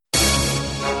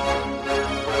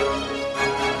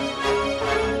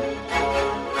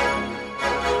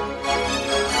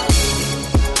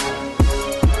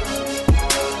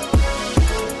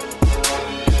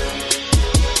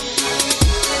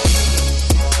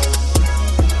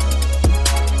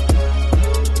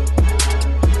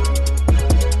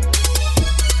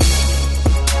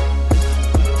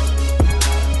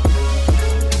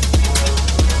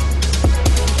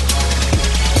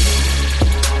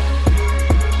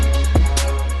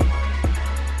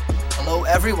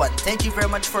everyone, thank you very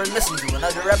much for listening to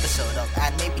another episode of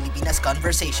Anime Pilipinas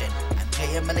Conversation. I'm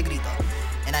JM Malagrito,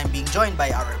 and I'm being joined by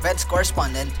our events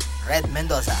correspondent, Red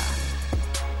Mendoza.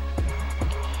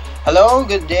 Hello,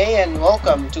 good day, and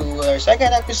welcome to our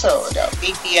second episode of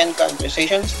APN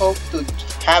Conversations. Hope to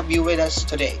have you with us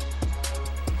today.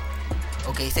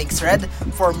 Okay, thanks Red.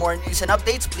 For more news and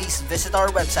updates, please visit our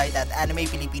website at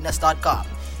animepilipinas.com.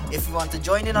 If you want to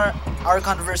join in our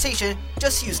conversation,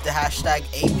 just use the hashtag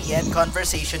APN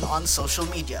Conversation on social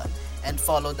media and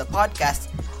follow the podcast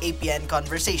APN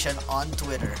Conversation on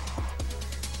Twitter.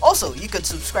 Also, you could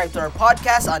subscribe to our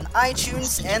podcast on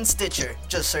iTunes and Stitcher.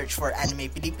 Just search for Anime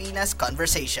Pilipinas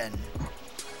Conversation.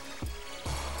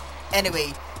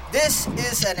 Anyway, this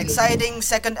is an exciting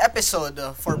second episode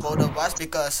for both of us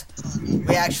because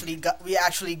we actually got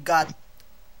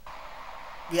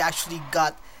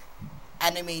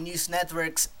Anime News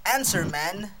Network's Answer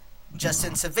Man,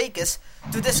 Justin Savakis,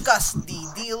 to discuss the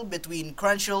deal between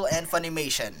Crunchyroll and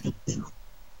Funimation.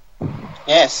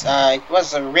 Yes, it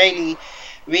was a really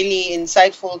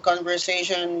insightful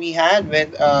conversation we had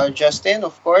with Justin.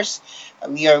 Of course,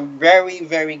 we are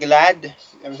very glad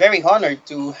and very honored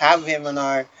to have him on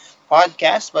our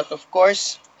podcast. But of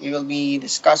course, we will be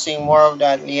discussing more of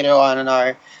that later on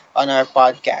our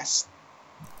podcast.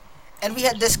 And we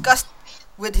had discussed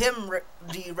with him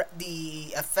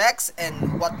the effects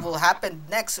and what will happen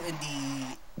next in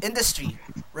the industry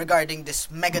regarding this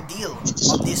mega deal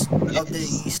of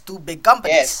these two big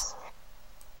companies.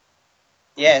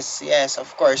 Yes,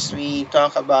 of course. We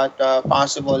talk about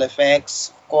possible effects,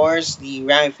 of course, the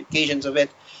ramifications of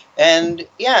it. And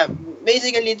yeah,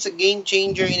 basically it's a game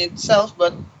changer in itself,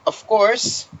 but of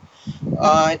course,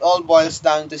 it all boils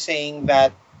down to saying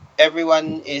that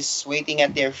everyone is waiting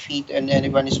at their feet and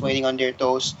everyone is waiting on their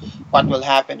toes what will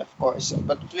happen, of course.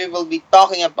 But we will be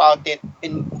talking about it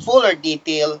in fuller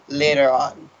detail later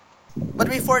on. But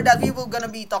before that, we were gonna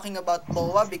be talking about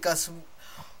BOA because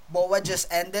BOA just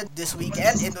ended this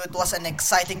weekend and it was an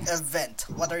exciting event.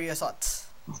 What are your thoughts?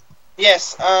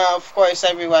 Yes, of course,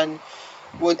 everyone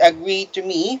would agree to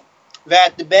me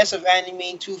that the best of anime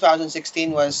in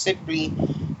 2016 was simply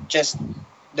just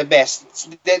the best.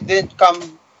 They didn't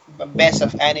come best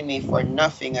of anime for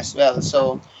nothing as well.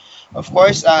 So, of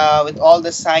course, with all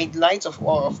the sidelights of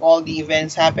all the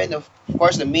events happened, of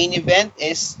course, the main event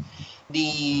is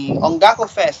the Ongaku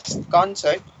Fest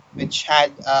concert, which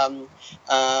had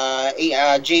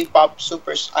J-pop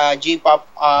J-pop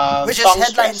Which is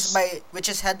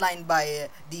songstress. headlined by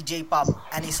the J-pop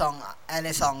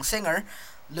anisong singer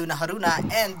Luna Haruna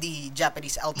and the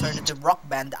Japanese alternative rock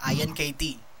band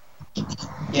INKT.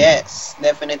 Yes,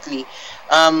 definitely.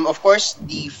 Of course,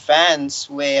 fans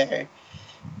are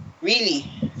really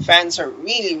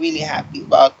happy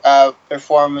about the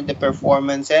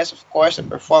performances. Of course, the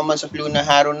performance of Luna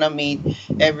Haruna made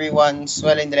everyone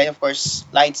swell in the light. Of course,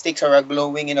 light sticks are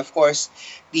glowing, and of course,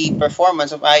 the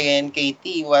performance of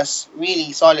INKT was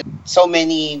really solid. So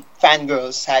many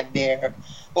fangirls had their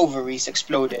ovaries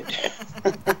exploded.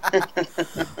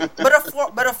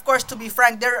 But of course, to be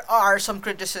frank, there are some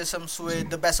criticisms with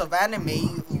the best of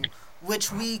anime,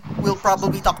 which we will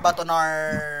probably talk about on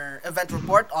our event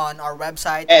report on our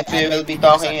website Yes, at we will be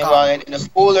talking about animepilipinas.com. it in a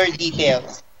fuller detail.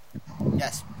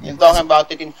 Yes. We'll Yes. talk about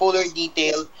it in fuller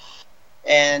detail.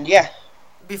 And yeah,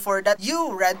 Before that,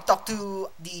 you, Red, talked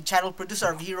to the channel producer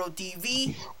of Hero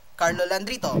TV, Carlo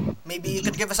Landrito. Maybe you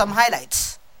could give us some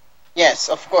highlights. yes,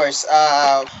 of course.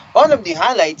 One of the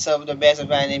highlights of the Best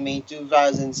of Anime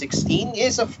 2016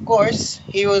 is, of course,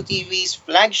 Hero TV's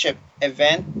flagship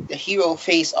event, the Hero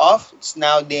Face Off. It's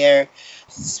now their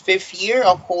fifth year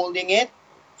of holding it,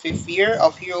 fifth year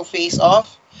of Hero Face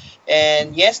Off.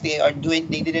 And yes, they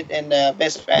did it in the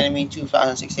Best of Anime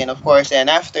 2016, of course. And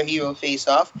after Hero Face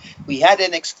Off, we had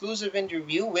an exclusive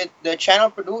interview with the channel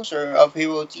producer of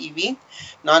Hero TV,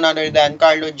 none other than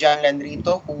Carlo Gian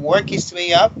Landrito, who worked his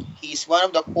way up. He's one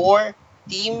of the core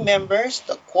team members,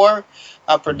 the core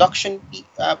production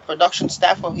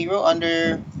staff of Hero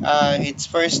under its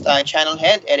first channel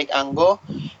head, Eric Ango.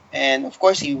 And of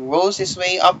course, he rose his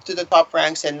way up to the top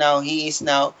ranks, and now he is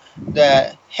now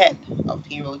the head of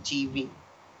Hero TV.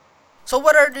 So,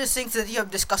 what are the things that you have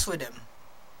discussed with him?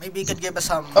 Maybe you could give us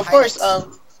some Of course,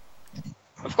 highlights.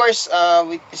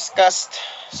 we discussed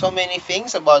so many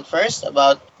things about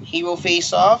Hero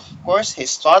Face Off. Of course,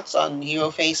 his thoughts on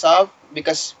Hero Face Off,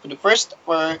 because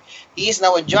for he is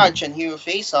now a judge on Hero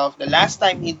Face Off. The last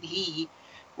time he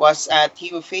was at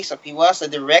Hero Face Off, he was a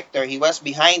director. He was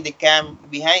behind the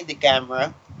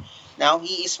camera. Now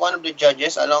he is one of the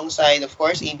judges alongside, of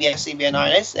course, ABS-CBN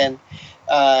artist and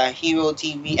Hero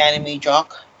TV anime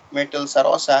jock Myrtle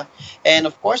Sarosa. And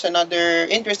of course, another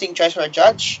interesting choice for a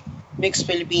judge, Mixed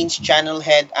Philippines channel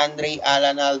head Andre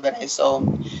Alan Alvarez. So,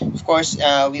 of course,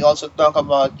 we also talk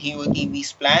about Hero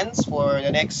TV's plans for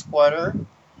the next quarter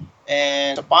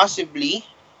and possibly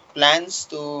plans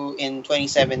to in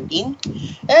 2017.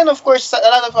 And of course, a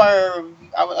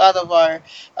lot of our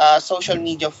social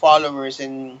media followers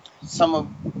and some of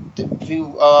the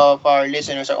few of our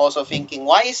listeners are also thinking,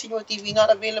 why is Hero TV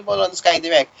not available on Sky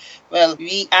Direct? Well,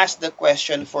 we asked the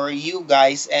question for you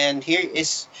guys, and here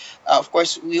is, of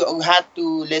course, we had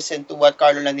to listen to what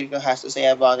Carlo Landrico has to say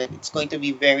about it. It's going to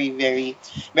be very, very,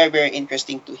 very, very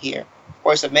interesting to hear. Of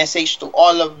course, a message to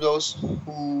all of those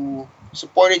who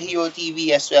supported Hero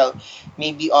TV as well,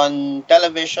 maybe on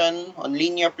television, on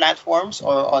linear platforms,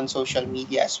 or on social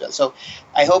media as well. So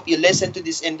I hope you listen to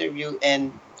this interview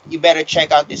and you better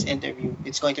check out this interview.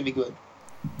 It's going to be good.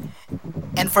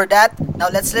 And for that, now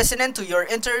let's listen in to your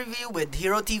interview with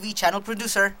Hero TV channel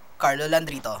producer, Carlo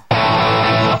Landrito.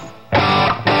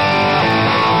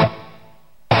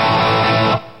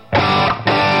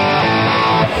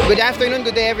 Good afternoon,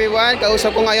 good day everyone.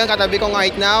 Kausap ko ngayon, katabi ko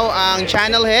right now, ang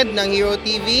channel head ng Hero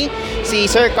TV, si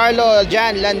Sir Carlo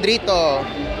Jan Landrito.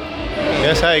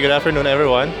 Yes, hi. Good afternoon,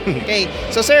 everyone. Okay,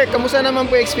 so sir, kamusta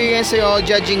naman po experience nyo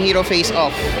judging Hero Face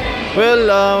Off? Well,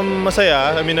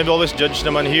 masaya. I mean, I've always judged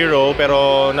naman Hero,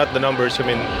 pero not the numbers. I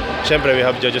mean, syempre, we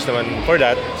have judges naman for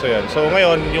that. So, yan. So,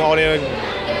 ngayon, yung ako na yung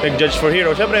nag-judge for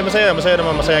Hero, syempre, masaya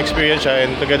naman, masaya experience siya,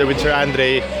 and together with Sir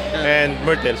Andre and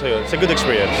Myrtle. So, yun. It's a good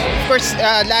experience. Of course,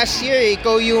 last year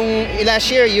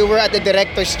you were at the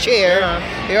director's chair. Yeah.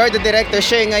 You're the director's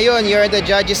chair ngayon, you're at the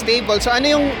judge's table. So,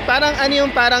 ano yung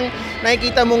parang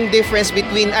nakikita mong difference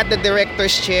between at the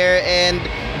director's chair and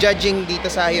judging dito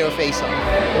sa Hero Face Off?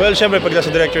 Well, syempre, pag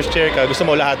nasa director's chair ka, gusto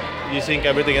mo lahat. You think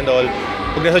everything and all.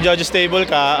 Pag nasa judge's table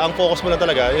ka, ang focus mo lang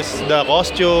talaga is the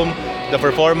costume, the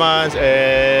performance,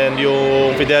 and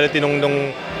yung fidelity nung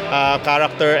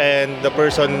character and the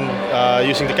person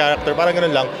using the character. Parang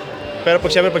ganun lang. Pero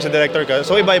pag sa director ka,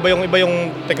 so iba yung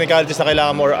technicalities na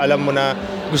kailangan mo or alam mo na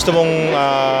gusto mong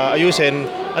ayusin.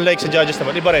 Unlike sa judges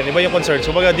naman, iba yung concerns.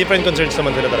 So different concerns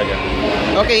naman sila talaga.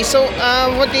 Okay, so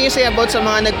what can you say about sa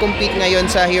mga nag-compete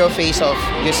ngayon sa Hero Face Off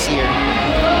this year?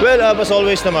 Well, as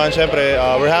always naman, syempre,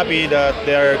 we're happy that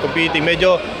they are competing.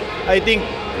 Medyo, I think,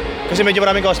 kasi medyo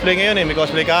maraming cosplay ngayon eh. May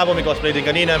cosplay kahapon, may cosplay din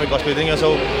kanina, may cosplay din ngayon.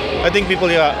 So, I think people,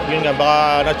 yun nga,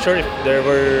 baka not sure if there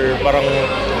were parang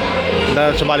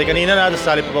na sumali kanina na, tapos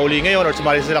sumali pa uli ngayon, or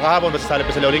sumali sila kahapon, tapos sumali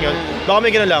pa sila uli ngayon. Baka may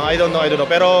ganun lang, I don't know.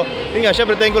 Pero, yun nga,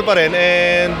 syempre, thankful pa rin,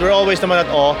 and we're always naman at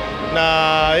awe na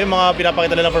yung mga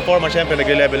pinapakita nilang performance, syempre,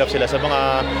 nagre-level up sila sa mga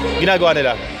ginagawa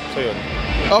nila. So, yun.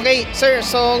 Okay, sir.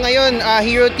 So ngayon,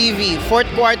 Hero TV, fourth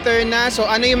quarter na. So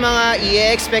ano yung mga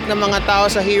i-expect ng mga tao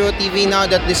sa Hero TV now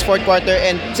that this fourth quarter,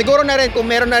 and siguro na rin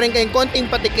kung meron na rin kayong konting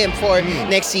patikim for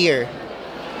next year?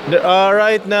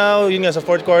 Right now, yun nga, sa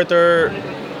fourth quarter,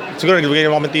 siguro nagbigay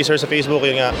naman kami teaser sa Facebook,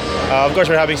 yun nga. Of course,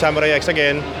 we're having Samurai X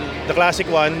again. The classic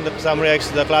one, the Samurai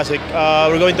X, the classic.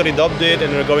 We're going to redub it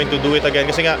and we're going to do it again.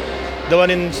 Kasi nga, the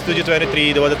one in Studio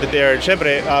 23, the one that they aired,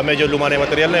 syempre, medyo luma na yung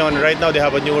material na yun. Right now, they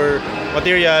have a newer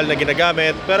material na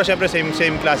ginagamit. Pero syempre,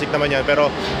 same classic naman yan. Pero,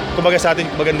 kumbaga sa atin,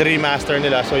 kumbaga remaster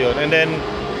nila. So yun. And then,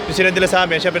 yung sinend nila sa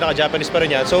amin, syempre naka-Japanese pa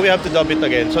rin yan. So we have to dub it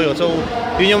again. So yun. So,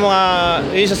 yun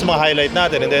isa sa mga highlight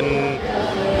natin. And then,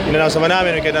 in-announce naman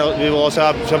namin, we will also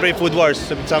have, syempre, Food Wars.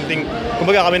 Something,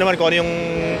 kumbaga kami naman, kung ano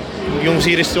yung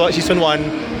series, season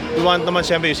 1, we want naman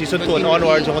siyempre yung season 2 and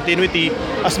onwards, yung continuity,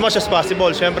 as much as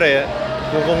possible. Siyempre,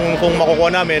 kung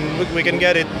makukuha namin, we can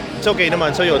get it. It's okay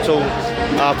naman. So yun. So,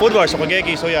 Food Wars,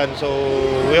 Okageki, so yan. So,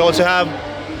 we also have,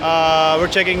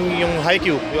 we're checking yung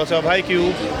Haikyuu. We also have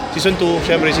Haikyuu, season 2,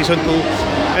 siyempre season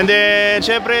 2. And then,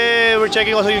 siyempre, we're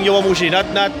checking also yung Yowamushi.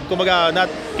 Not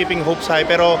keeping hopes high,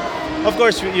 pero, of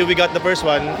course, we got the first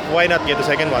one. Why not get the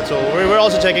second one? So, we're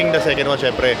also checking the second one,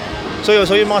 siyempre. So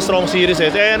yung mga strong series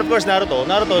and of course Naruto,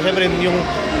 syempre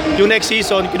yung next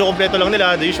season kinukumpleto lang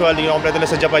nila, the usual, kinukumpleto nila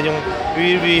sa Japan yung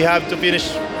we have to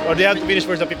finish, or they have to finish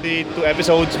first the 52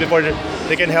 episodes before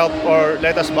they can help or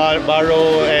let us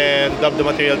borrow and dub the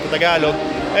material to Tagalog.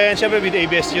 And syempre with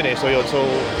ABS yun eh. So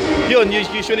yun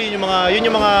usually yung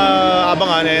mga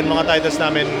abangan and mga titles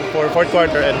namin for fourth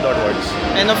quarter and onwards.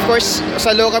 And of course,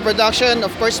 sa local production,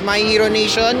 of course, My Hero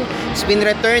Nation has been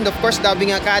returned. Of course,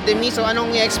 Dubbing Academy. So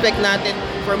anong i-expect natin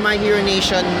for My Hero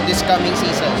Nation this coming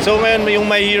season? So ngayon, yung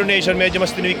My Hero Nation, medyo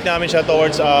mas tinweak namin siya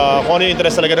towards kung ano yung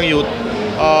interest talaga ng youth.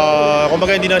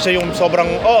 Kumbaga hindi na siya yung sobrang,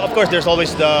 of course, there's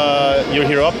always your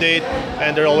hero update,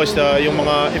 and there always yung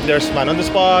mga, if there's man on the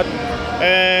spot,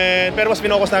 And pero mas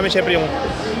pinocus namin syempre yung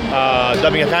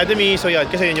Dubbing Academy. So yan,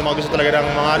 kasi yun yung mga gusto talaga ng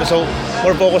mga ano. So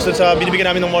more focus dun sa binibigyan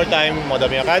namin ng more time, mga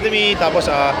Dubbing Academy, tapos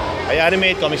ay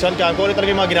animate, comics on cam, kung ano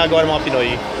talaga yung mga ginagawa ng mga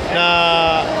Pinoy na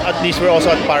at least we're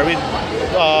also at par with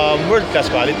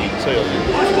world-class quality. So yun.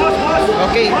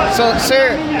 Okay, so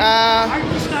sir,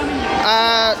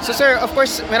 sir, of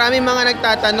course, maraming mga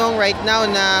nagtatanong right now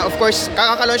na of course,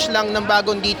 kakaka-launch lang ng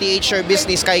bagong DTH service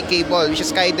ni Sky Cable, which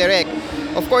is Sky Direct.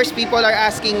 Of course, people are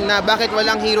asking na bakit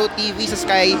walang Hero TV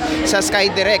sa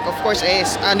Sky Direct. Of course,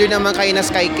 under naman kayo na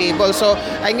Sky Cable. So,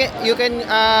 you can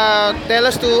tell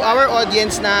us to our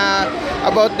audience na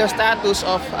about the status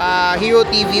of Hero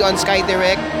TV on Sky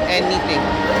Direct, anything.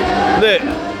 Hindi.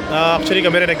 Actually,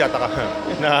 kami rin nagtataka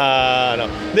na ano.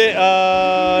 Hindi,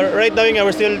 right now nga,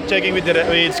 we're still checking with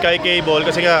Sky Cable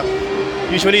kasi nga,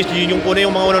 usually, yun yung una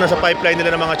yung mga nasa pipeline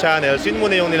nila ng mga channels, yun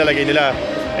muna yung nilalagay nila.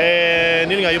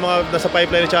 And yun nga, yung mga nasa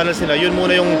pipeline channels nila, yun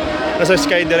muna yung nasa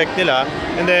Sky Direct nila.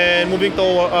 And then moving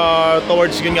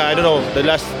towards yun nga, I don't know, the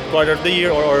last quarter of the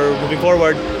year or moving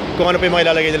forward, kung ano pa yung mga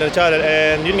ilalagay nila na channel.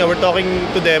 And yun nga, we're talking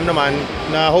to them naman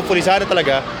na hopefully sana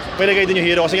talaga may lagay din yung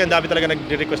Hero kasi ang dami talaga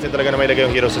nag-request din talaga na may lagay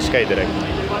yung Hero sa Sky Direct.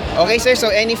 Okay sir, so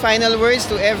any final words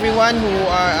to everyone who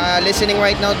are listening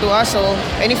right now to us? So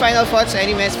any final thoughts,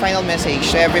 any final message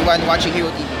to everyone watching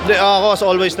Hero TV? Ako, as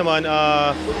always naman,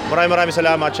 maraming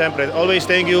salamat syempre. Always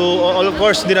thank you. Of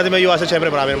course, hindi natin may iwasan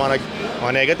syempre marami mga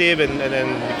negative and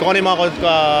kung ano yung mga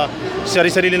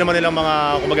sarili naman nilang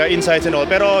mga kumbaga insights and all.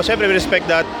 Pero syempre we respect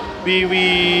that.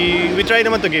 We try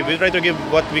naman to give. We try to give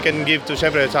what we can give to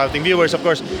syempre sa ating viewers. Of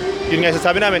course, yun nga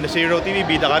sasabi namin, sa Hero TV,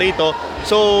 bida ka rito.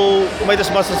 So, might as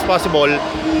much as possible,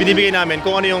 binibigay namin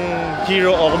kung ano yung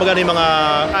hero o kung ano yung mga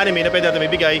anime na pwede natin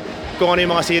ibigay, kung ano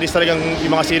yung mga series talagang,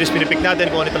 yung mga series pinipick natin,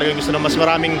 kung ano talagang gusto ng mas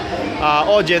maraming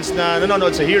audience na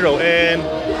nanonood sa Hero. And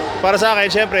para sa akin,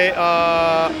 syempre,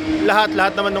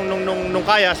 lahat naman nung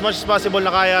kaya, as much as possible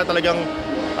na kaya talagang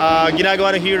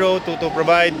ginagawa ng Hero to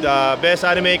provide best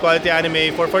anime, quality anime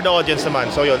for the audience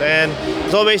naman. So yun. And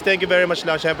as always, thank you very much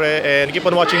lang syempre. And keep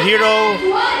on watching Hero.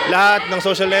 Lahat ng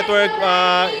social network,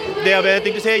 they have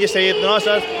anything to say, just say it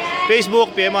sa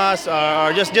Facebook, PM us,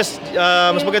 or just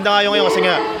mas maganda nga yung ngayon kasi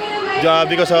nga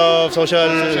because of social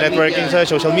networking,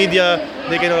 social media,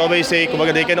 they can always say,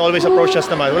 kumbaga, they can always approach us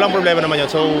naman. Walang problema naman yun.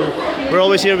 So, we're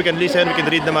always here, we can listen, we can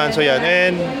read naman. So, yan.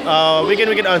 And we can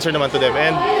answer naman to them.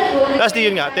 And lastly,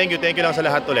 yun nga, thank you lang sa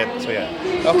lahat ulit. So, yan.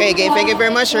 Okay, game. Thank you very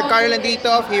much, Sir Carl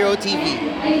Andrito of Hero TV.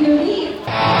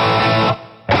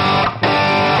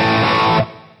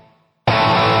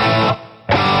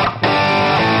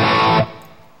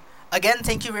 Again,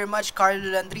 thank you very much,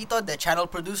 Carlo Landrito, the channel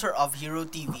producer of Hero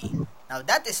TV. Now,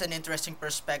 that is an interesting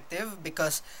perspective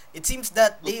because it seems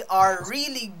that they are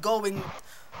really going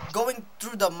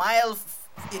through the mile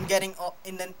in getting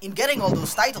all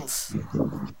those titles.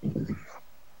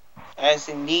 As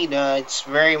indeed, it's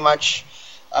very much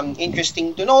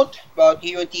interesting to note about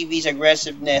Hero TV's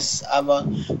aggressiveness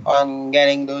on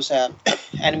getting those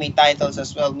anime titles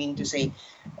as well. Mean to say,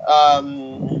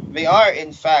 they are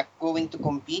in fact going to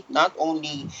compete not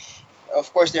only,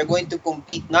 of course, they're going to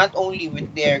compete not only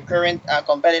with their current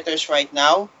competitors right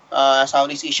now,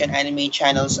 Southeast Asian anime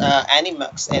channels,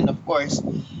 Animax, and of course,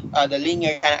 the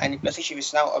linear channel Animax,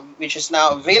 which is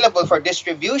now available for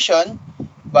distribution.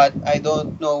 But I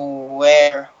don't know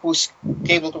whose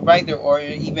cable provider or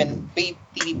even pay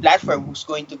TV platform who's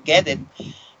going to get it.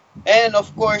 And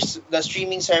of course, the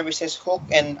streaming services Hook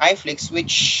and iFlix,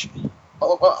 which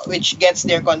gets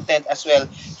their content as well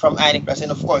from Animax,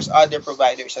 and of course other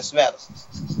providers as well.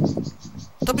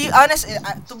 To be honest,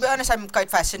 I'm quite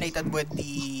fascinated with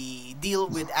the deal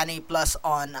with Anime Plus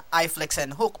on iFlix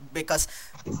and Hook because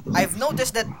I've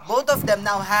noticed that both of them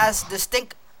now has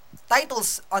distinct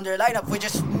titles on their lineup, which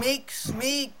just makes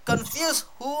me confuse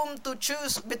whom to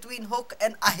choose between Hook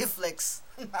and iFlix.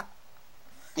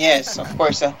 Yes, of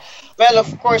course. Well,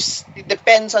 of course, it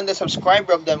depends on the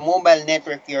subscriber of the mobile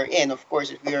network you're in. Of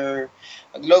course, if you're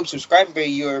a Globe subscriber,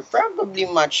 you're probably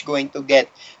much going to get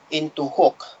into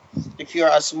Hook. If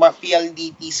you're a smart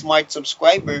PLDT smart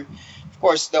subscriber, of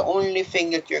course, the only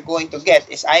thing that you're going to get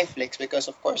is iFlix because,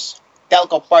 of course,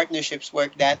 telco partnerships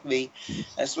work that way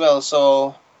as well.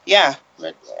 So, yeah,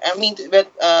 but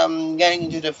getting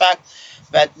into the fact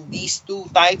that these two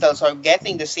titles are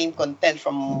getting the same content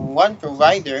from one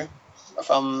provider,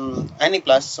 from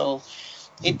Aniplus, so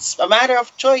it's a matter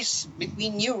of choice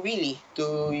between you really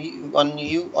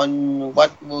on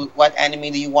what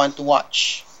anime do you want to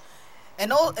watch.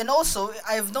 And also,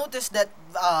 I've noticed that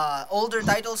older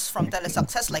titles from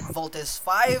Telesuccess like Voltes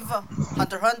 5,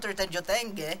 Hunter x Hunter, Tenjo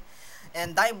Tenge,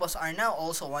 and Daimos are now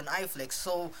also on iFlix.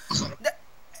 So th-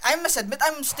 I must admit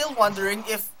I'm still wondering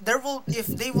if they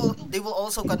will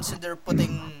also consider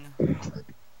putting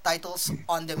titles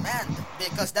on demand,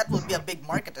 because that will be a big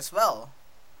market as well.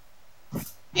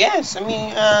 Yes, I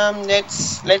mean,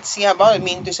 let's see about it. I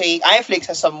mean, to say iFlix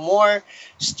has a more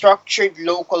structured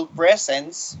local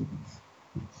presence.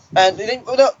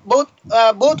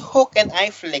 Both Hook and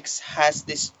iFlix has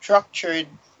this structured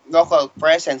local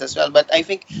presence as well. But I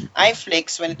think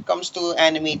iFlix, when it comes to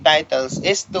anime titles,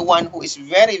 is the one who is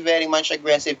very very much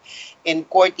aggressive in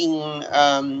courting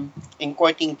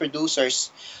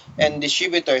producers and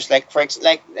distributors. Like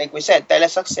we said,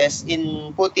 Telesuccess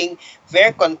in putting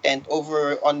their content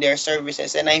over on their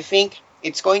services, and I think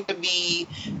it's going to be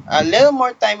a little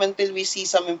more time until we see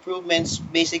some improvements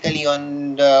basically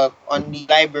on the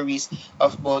libraries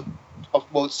of both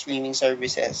streaming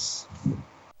services.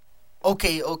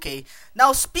 Okay, okay.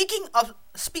 Now speaking of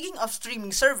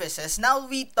streaming services, now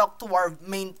we talk to our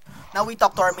main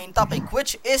topic,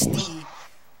 which is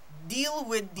deal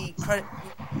with the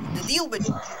deal with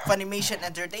Funimation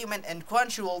Entertainment and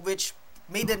Crunchyroll, which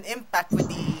made an impact with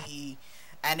the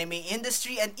anime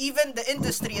industry and even the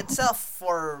industry itself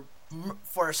for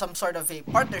some sort of a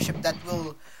partnership that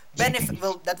will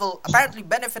apparently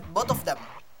benefit both of them.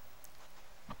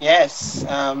 Yes,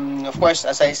 of course,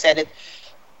 as I said it,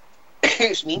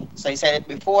 excuse me, as I said it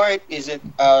before, is it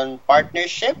a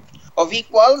partnership of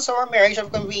equals or a marriage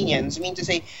of convenience? I mean to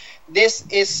say, this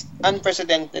is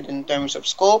unprecedented in terms of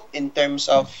scope, in terms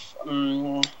of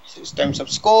the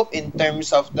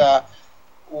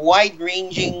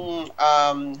wide-ranging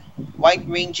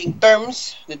wide-ranging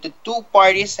terms that the two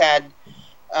parties had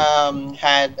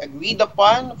agreed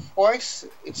upon. Of course,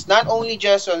 it's not only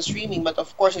just on streaming, but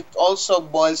of course, it also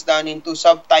boils down into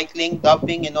subtitling,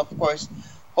 dubbing, and of course,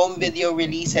 home video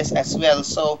releases as well.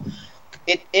 So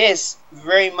it is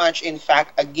very much, in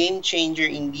fact, a game changer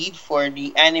indeed for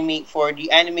the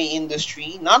anime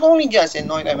industry, not only just in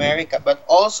North America, but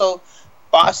also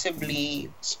possibly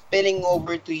spilling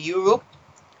over to Europe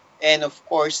and of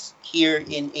course here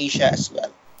in Asia as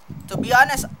well. To be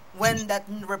honest, when that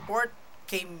report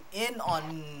came in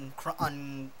on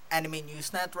Anime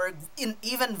News Network, in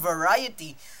even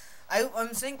Variety, I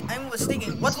was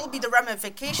thinking, what will be the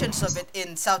ramifications of it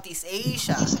in Southeast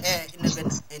Asia, in even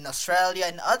in Australia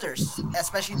and others,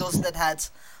 especially those that had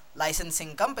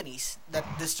licensing companies that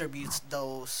distributes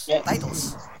those Yeah.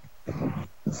 titles.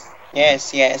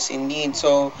 Yes, yes, indeed.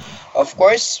 So, of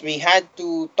course, we had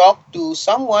to talk to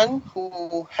someone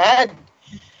who has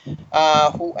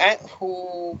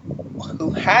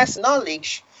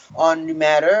knowledge on the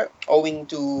matter, owing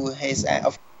to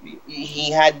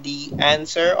he had the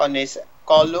answer on his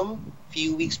column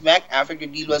few weeks back after the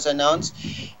deal was announced,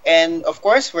 and of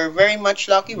course, we're very much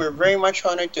lucky. We're very much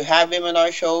honored to have him on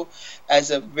our show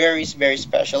as a very very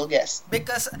special guest.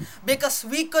 Because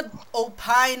we could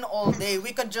opine all day,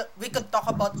 we could talk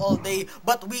about all day,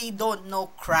 but we don't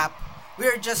know crap.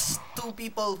 We're just two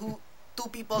people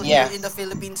here Yeah. in the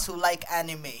Philippines who like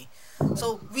anime.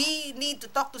 So we need to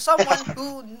talk to someone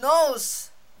who knows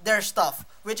their stuff,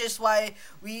 which is why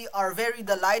we are very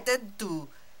delighted to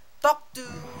talk to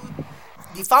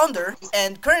the founder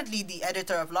and currently the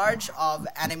editor of large of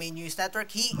Anime News Network.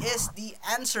 He is the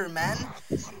answer man,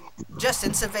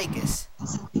 Justin Savakis.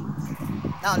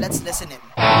 Now let's listen in.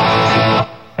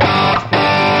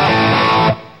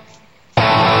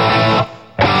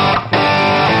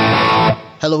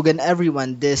 Hello again,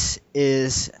 everyone. This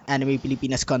is Anime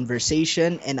Pilipinas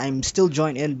Conversation, and I'm still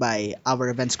joined in by our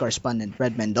events correspondent,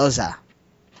 Red Mendoza.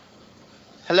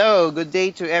 Hello, good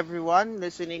day to everyone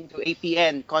listening to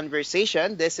APN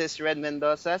Conversation. This is Red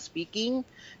Mendoza speaking,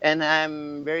 and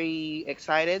I'm very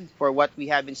excited for what we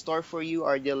have in store for you,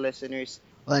 our dear listeners.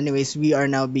 Well, anyways, we are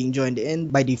now being joined in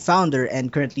by the founder and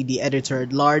currently the editor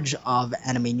at large of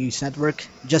Anime News Network,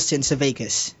 Justin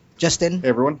Savakis. Justin, Hey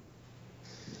everyone.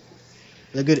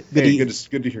 good Hey,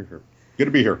 good to hear her. Good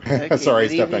to be here. Okay, Sorry, I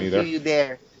good stepped on evening you to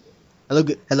there. you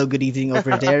there. hello, good evening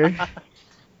over there.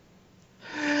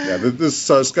 Yeah, this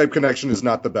Skype connection is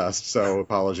not the best, so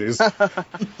apologies.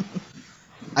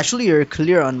 Actually, you're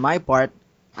clear on my part.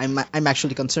 I'm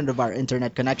actually concerned of our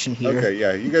internet connection here. Okay,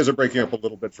 yeah, you guys are breaking up a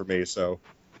little bit for me, so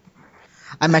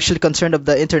I'm actually concerned of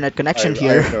the internet connection I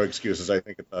here. have no excuses. I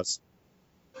think it does.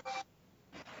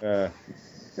 Uh,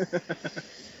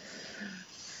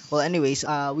 Well, anyways,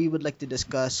 we would like to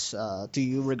discuss to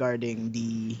you regarding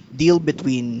the deal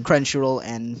between Crunchyroll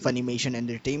and Funimation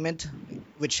Entertainment,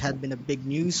 which had been a big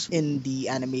news in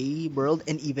the anime world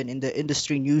and even in the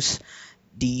industry news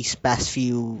these past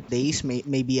few days,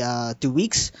 maybe 2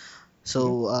 weeks.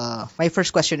 So my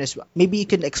first question is maybe you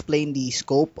can explain the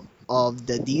scope of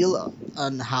the deal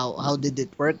and how did it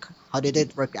work? How did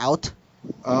it work out?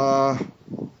 Uh,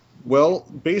 well,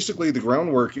 basically, the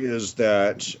groundwork is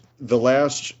that the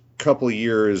last couple of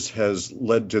years has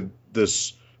led to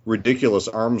this ridiculous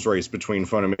arms race between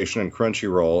Funimation and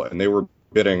Crunchyroll, and they were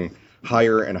bidding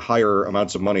higher and higher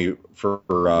amounts of money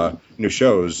for new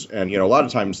shows. And a lot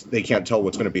of times they can't tell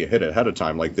what's going to be a hit ahead of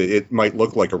time. Like it might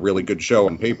look like a really good show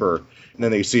on paper, and then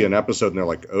they see an episode and they're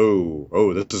like,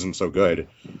 oh, this isn't so good.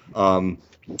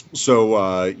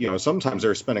 So sometimes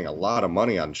they're spending a lot of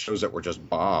money on shows that were just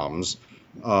bombs.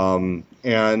 And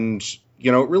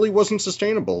it really wasn't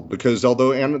sustainable because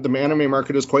although the anime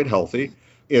market is quite healthy,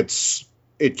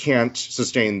 it can't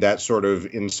sustain that sort of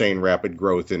insane rapid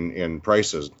growth in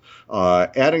prices.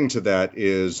 Adding to that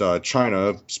is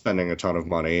China spending a ton of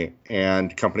money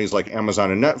and companies like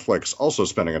Amazon and Netflix also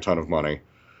spending a ton of money.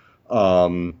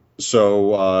 But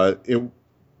Crunchyroll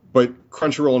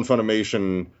and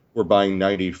Funimation were buying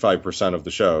 95% of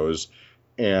the shows.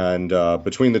 And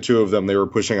between the two of them, they were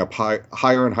pushing up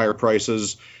higher and higher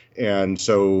prices. And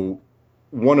so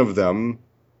one of them,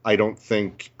 I don't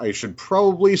think I should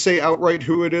probably say outright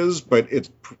who it is, but it's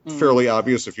fairly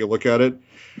obvious if you look at it,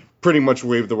 pretty much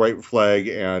waved the white flag,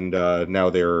 and now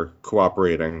they're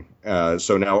cooperating.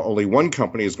 So now only one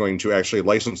company is going to actually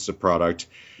license the product,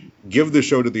 give the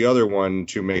show to the other one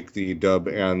to make the dub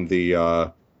and the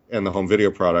home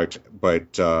video product,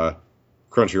 but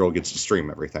Crunchyroll gets to stream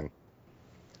everything.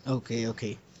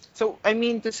 Okay. So I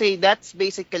mean to say that's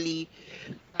basically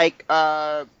like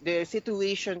the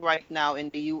situation right now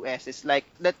in the US is like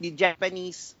that the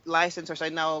Japanese licensors are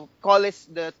now call it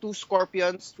the three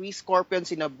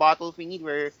scorpions in a bottle thingy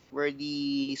where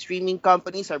the streaming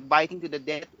companies are biting to the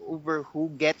death over who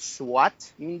gets what.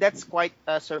 I mean that's quite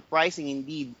surprising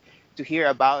indeed to hear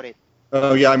about it.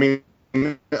 Oh yeah, I mean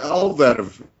all of that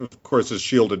of course is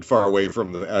shielded far away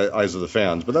from the eyes of the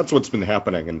fans, but that's what's been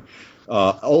happening, and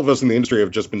all of us in the industry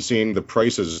have just been seeing the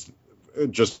prices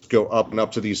just go up and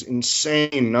up to these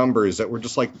insane numbers that we're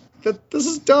just like, this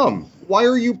is dumb. Why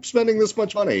are you spending this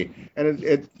much money? And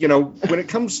it when it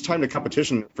comes time to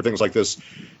competition for things like this,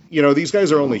 these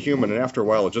guys are only human, and after a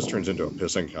while it just turns into a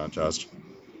pissing contest.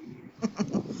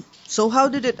 So how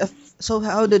did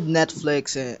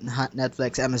Netflix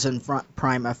and Amazon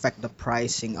Prime affect the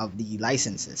pricing of the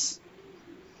licenses?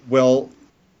 Well,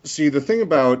 see, the thing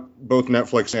about both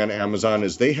Netflix and Amazon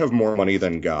is they have more money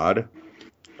than God.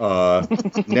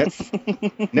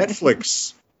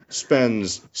 Netflix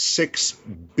spends $6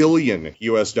 billion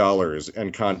US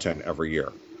in content every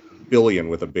year. Billion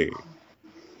with a B.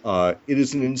 It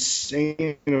is an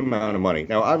insane amount of money.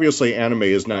 Now, obviously, anime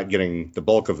is not getting the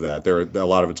bulk of that. A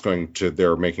lot of it's going to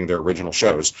they're making their original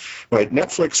shows. But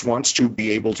Netflix wants to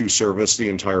be able to service the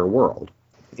entire world,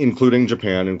 including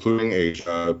Japan, including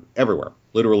Asia, everywhere,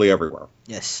 literally everywhere.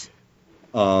 Yes.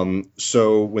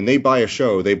 So when they buy a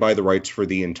show, they buy the rights for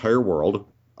the entire world,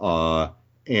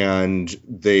 and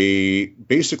they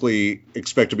basically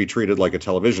expect to be treated like a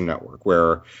television network,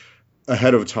 where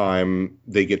ahead of time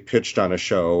they get pitched on a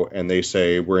show and they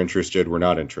say, we're interested, we're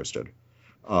not interested.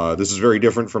 This is very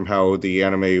different from how the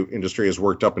anime industry has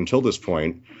worked up until this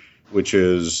point, which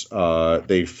is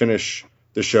they finish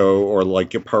the show or like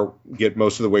get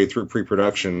most of the way through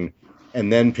pre-production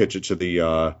and then pitch it to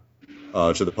the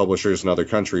publishers in other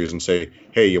countries and say,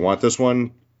 hey, you want this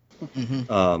one?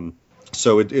 Mm-hmm.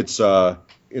 So it's a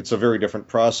very different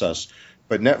process.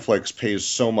 But Netflix pays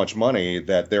so much money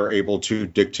that they're able to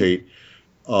dictate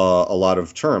a lot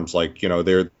of terms. Like,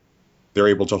 they're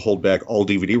able to hold back all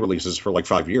DVD releases for like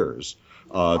 5 years.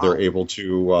 Wow. They're able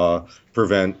to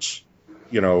prevent,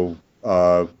 airings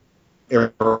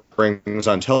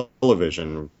on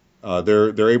television.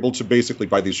 They're able to basically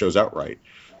buy these shows outright.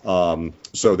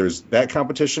 So there's that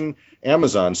competition.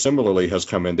 Amazon similarly has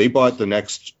come in. They bought the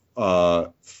next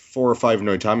 4 or 5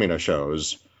 Noitamina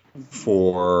shows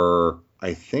for,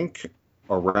 I think,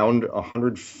 around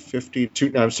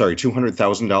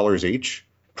 $200,000 each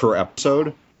per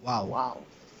episode. Wow.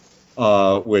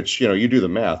 Which, you do the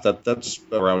math, that's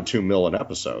around $2 million an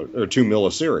episode, or $2 million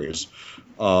a series.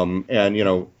 And,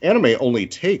 anime only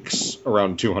takes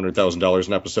around $200,000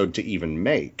 an episode to even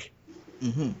make.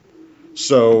 Mm-hmm.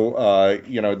 So,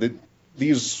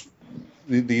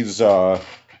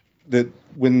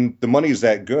 when the money's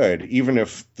that good, even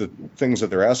if the things that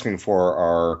they're asking for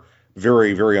are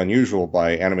very, very unusual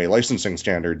by anime licensing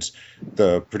standards,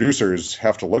 the producers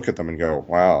have to look at them and go,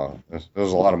 wow,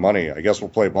 there's a lot of money. I guess we'll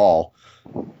play ball.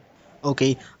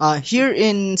 Okay. Here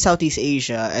in Southeast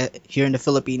Asia, here in the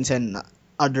Philippines and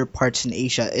other parts in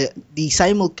Asia. The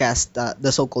simulcast,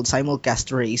 the so-called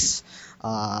simulcast race,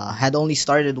 had only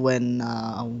started when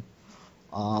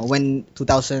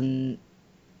 2000.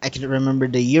 I can't remember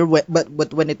the year, but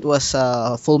when it was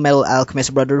Full Metal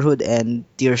Alchemist Brotherhood and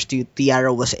Tears to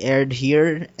Tiara was aired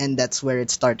here, and that's where it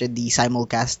started the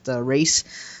simulcast race.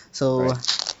 So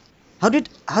Right. how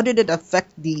did it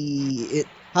affect the it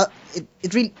how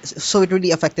it really so it really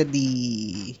affected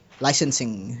the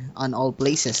licensing on all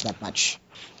places that much.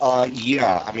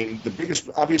 Yeah, I mean,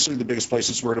 obviously, the biggest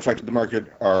places where it affected the market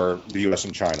are the U.S.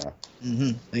 and China.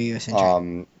 The US and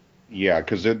China. Yeah,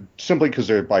 simply because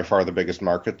they're by far the biggest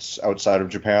markets outside of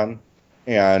Japan,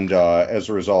 and as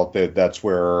a result, that's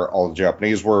where all the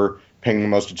Japanese were paying the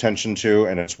most attention to,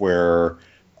 and it's where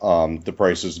the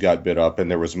prices got bid up,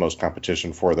 and there was the most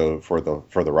competition for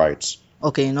the rights.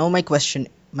 Okay, now my question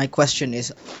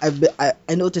is, I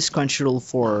noticed Crunchyroll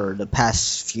for the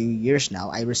past few years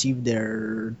now. I received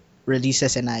their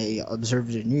releases and I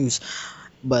observed the news.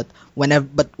 But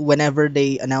whenever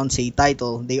they announce a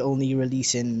title, they only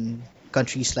release in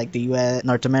countries like the US,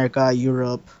 North America,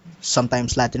 Europe,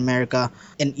 sometimes Latin America,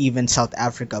 and even South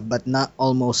Africa, but not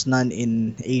almost none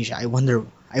in Asia. I wonder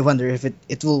if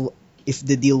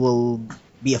the deal will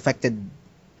be affected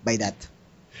by that.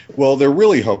 Well, they're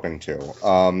really hoping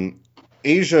to.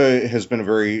 Asia has been a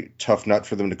very tough nut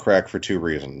for them to crack for two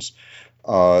reasons.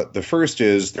 The first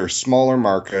is they're smaller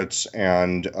markets,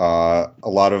 and a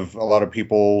lot of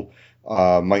people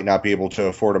might not be able to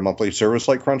afford a monthly service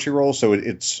like Crunchyroll. So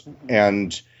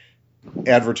the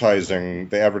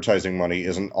advertising money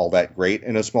isn't all that great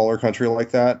in a smaller country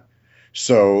like that.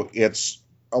 So it's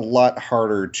a lot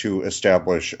harder to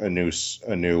establish a new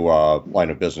line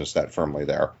of business that firmly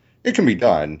there. It can be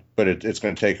done, but it's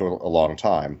going to take a long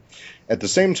time. At the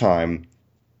same time,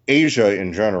 Asia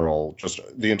in general, just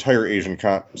the entire Asian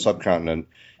subcontinent,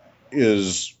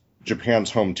 is Japan's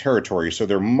home territory, so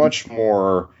they're much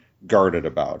more guarded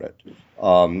about it.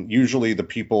 Usually, the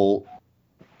people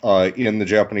in the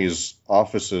Japanese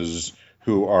offices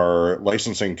who are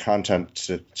licensing content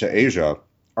to Asia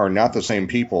are not the same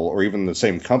people or even the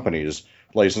same companies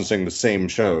licensing the same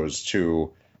shows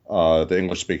to the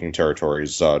English-speaking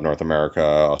territories, North America,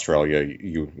 Australia,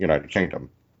 United Kingdom.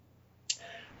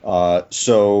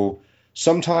 So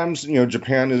sometimes,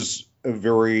 Japan is a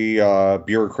very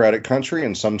bureaucratic country,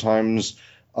 and sometimes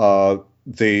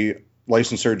the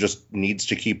licensor just needs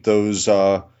to keep those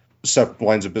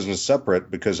lines of business separate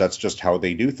because that's just how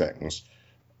they do things.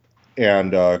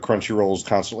 And Crunchyroll is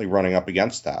constantly running up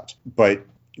against that. But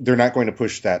they're not going to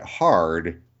push that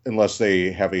hard unless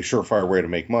they have a surefire way to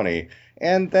make money,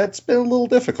 and that's been a little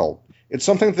difficult. It's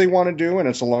something that they want to do, and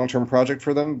it's a long-term project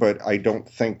for them, but I don't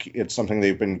think it's something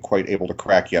they've been quite able to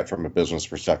crack yet from a business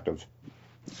perspective.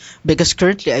 Because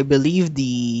currently, I believe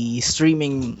the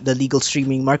legal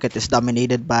streaming market is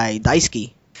dominated by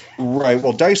Daisuke. Right.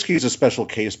 Well, Daisuke is a special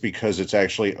case because it's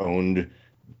actually owned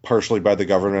partially by the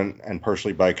government and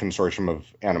partially by a consortium of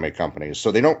anime companies.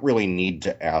 So they don't really need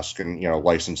to ask and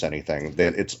license anything.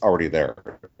 It's already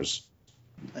theirs.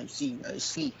 I see. I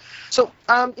see. So,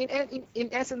 in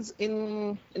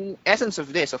essence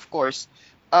of this, of course,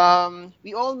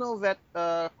 we all know that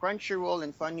Crunchyroll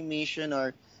and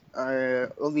Funimation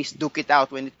are always duke it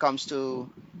out when it comes to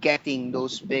getting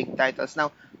those big titles.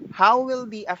 Now, how will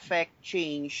the effect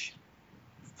change?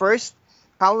 First,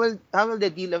 how will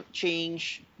the deal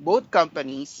change both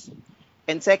companies?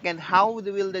 And second, how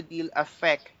will the deal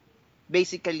affect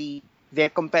basically their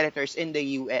competitors in the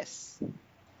US?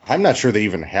 I'm not sure they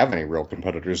even have any real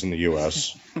competitors in the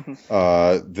U.S.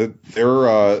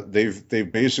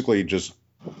 They've basically just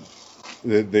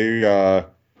no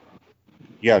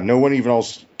one even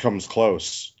else comes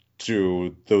close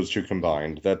to those two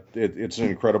combined. It's an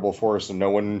incredible force, and no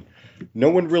one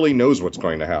really knows what's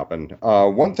going to happen.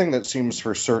 One thing that seems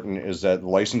for certain is that the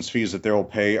license fees that they'll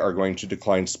pay are going to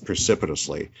decline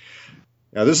precipitously.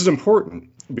 Now, this is important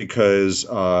because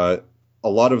a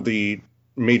lot of the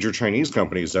major Chinese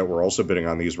companies that were also bidding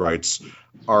on these rights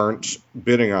aren't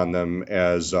bidding on them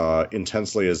as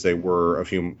intensely as they were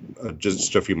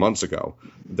just a few months ago.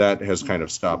 That has kind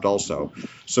of stopped also.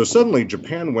 So suddenly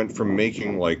Japan went from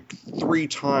making like 2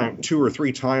 or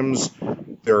 3 times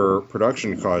their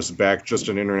production costs back just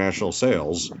in international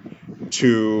sales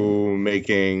to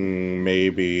making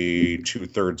maybe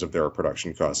 2/3 of their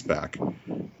production costs back.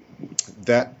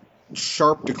 That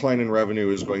sharp decline in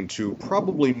revenue is going to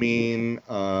probably mean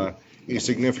a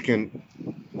significant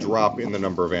drop in the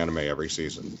number of anime every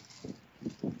season.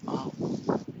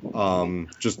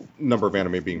 Just number of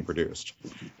anime being produced.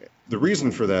 The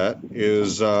reason for that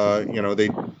is,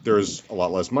 there's a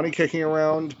lot less money kicking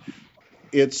around.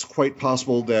 it's quite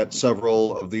possible that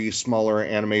several of the smaller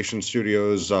animation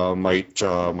studios might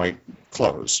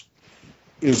close.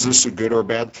 Is this a good or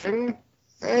bad thing?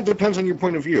 It depends on your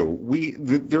point of view.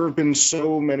 There have been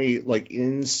so many, like,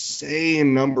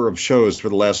 insane number of shows for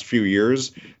the last few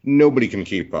years. Nobody can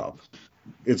keep up.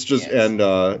 It's just, Yes. and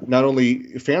not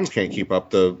only fans can't keep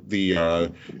up,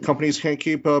 the companies can't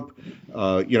keep up.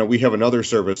 We have another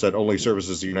service that only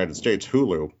services the United States,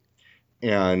 Hulu,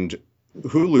 and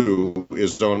Hulu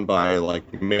is owned by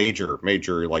like major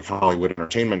like Hollywood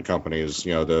entertainment companies,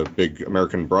 the big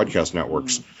American broadcast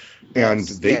networks, and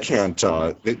Yes, they yes. can't.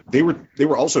 They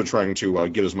were also trying to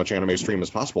get as much anime stream as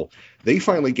possible. They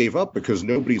finally gave up because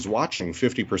nobody's watching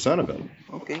 50% of it.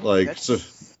 Okay. Like,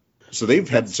 that's- So they've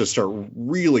had to start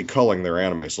really culling their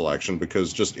anime selection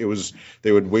because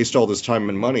they would waste all this time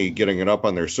and money getting it up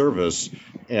on their service,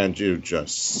 and you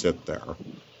just sit there.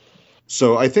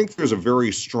 So I think there's a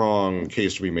very strong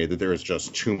case to be made that there is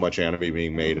just too much anime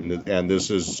being made, and this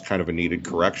is kind of a needed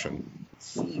correction.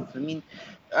 See, I mean,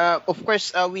 of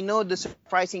course, we know the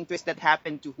surprising twist that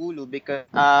happened to Hulu because,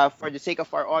 for the sake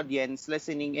of our audience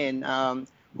listening in,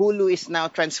 Hulu is now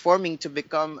transforming to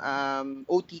become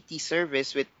OTT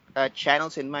service with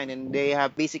channels in mind, and they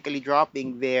have basically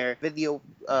dropping their video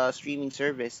streaming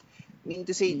service. I mean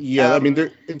to say, Yeah, I mean,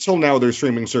 until now, their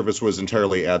streaming service was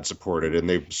entirely ad supported, and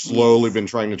they've slowly been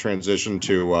trying to transition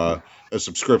to a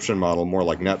subscription model more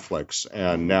like Netflix,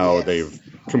 and now Yes. they've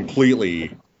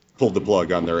completely pulled the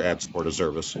plug on their ad supported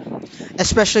service.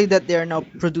 Especially that they're now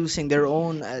producing their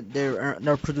own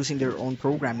they're producing their own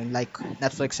programming like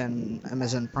Netflix and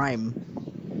Amazon Prime.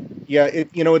 Yeah,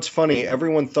 it's funny.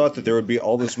 Everyone thought that there would be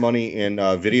all this money in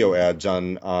video ads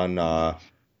on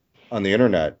the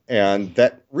internet, and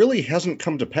that really hasn't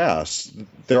come to pass.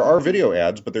 There are video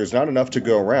ads, but there's not enough to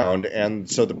go around, and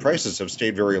so the prices have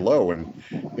stayed very low, and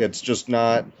it's just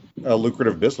not a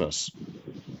lucrative business.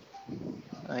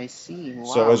 I see. Wow.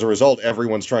 So as a result,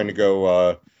 everyone's trying to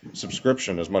go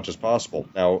subscription as much as possible.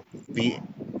 Now, the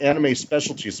anime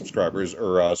specialty subscribers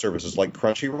or services like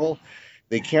Crunchyroll,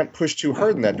 they can't push too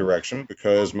hard in that direction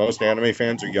because most anime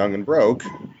fans are young and broke,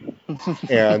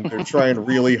 and they're trying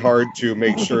really hard to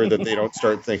make sure that they don't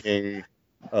start thinking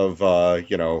of the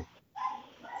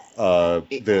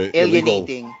illegal.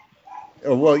 alienating.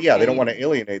 Well, yeah, they don't want to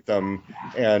alienate them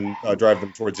and drive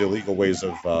them towards illegal ways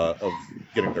of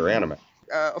getting their anime.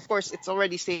 Of course, it's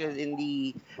already stated in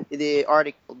the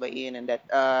article by Ian and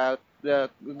that the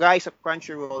guys of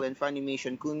Crunchyroll and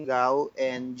Funimation, Kun Gao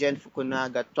and Jen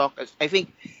Fukunaga, I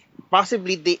think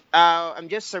possibly they. I'm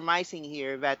just surmising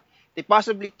here that they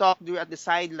possibly talked at the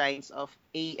sidelines of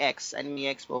AX Anime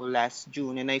Expo last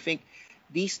June, and I think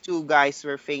these two guys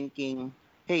were thinking,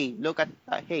 "Hey, look at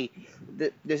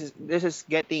this is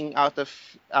getting out of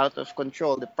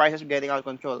control. The prices are getting out of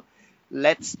control.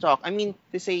 Let's talk." I mean,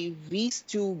 to say these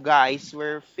two guys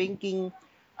were thinking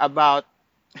about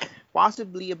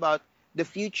possibly about the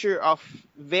future of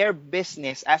their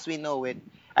business as we know it,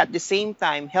 at the same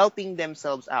time helping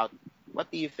themselves out. What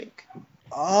do you think?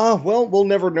 Well, we'll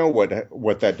never know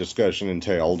what that discussion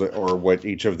entailed or what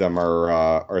each of them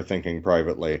are thinking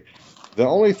privately. The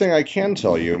only thing I can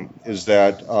tell you is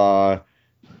that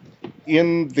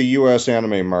in the U.S.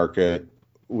 anime market,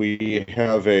 we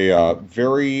have a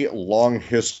very long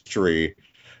history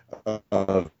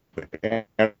of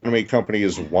anime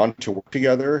companies want to work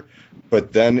together,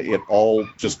 but then it all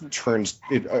just turns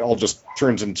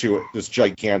into this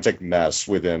gigantic mess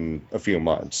within a few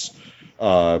months.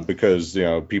 Because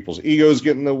people's egos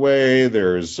get in the way.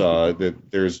 There's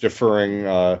differing,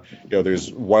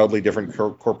 there's wildly different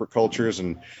corporate cultures,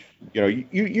 and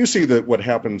you see that what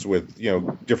happens with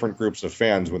different groups of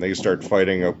fans when they start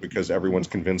fighting because everyone's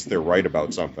convinced they're right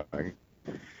about something.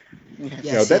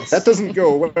 Yes, That doesn't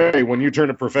go away when you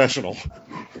turn a professional.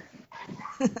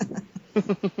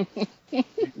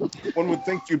 One would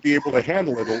think you'd be able to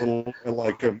handle it a little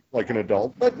like an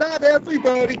adult, but not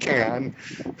everybody can.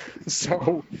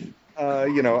 So,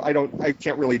 I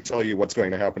can't really tell you what's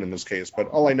going to happen in this case. But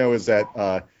all I know is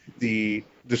that the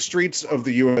streets of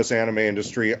the U.S. anime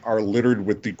industry are littered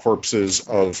with the corpses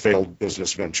of failed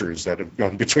business ventures that have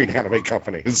gone between anime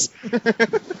companies.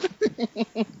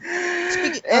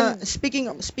 Speaking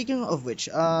of which,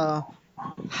 I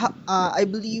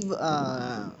believe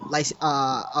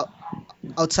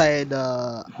outside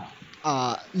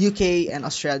UK and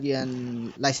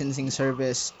Australian licensing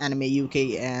service, Anime UK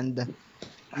and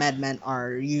Madman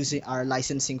are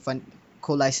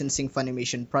co-licensing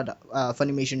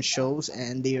Funimation shows,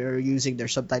 and they are using their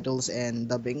subtitles and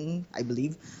dubbing, I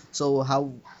believe. So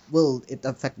how will it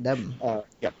affect them?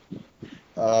 Yeah.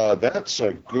 That's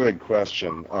a good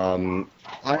question.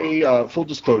 Full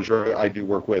disclosure, I do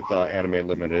work with Anime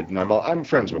Limited, and I'm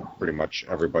friends with pretty much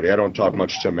everybody. I don't talk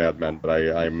much to Mad Men, but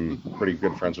I'm pretty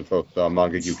good friends with both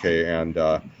Manga UK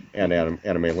and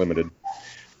Anime Limited.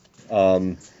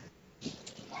 Um,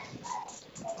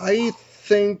 I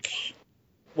think,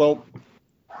 well,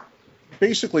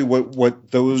 basically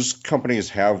what those companies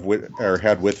had with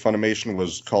Funimation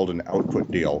was called an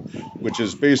output deal, which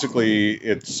is basically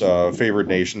it's favored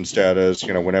nation status.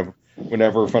 You know, whenever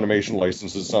Funimation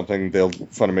licenses something,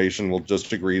 Funimation will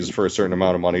just agrees for a certain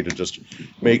amount of money to just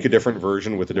make a different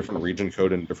version with a different region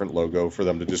code and a different logo for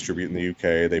them to distribute in the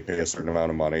UK. They pay a certain amount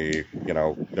of money. You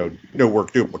know, no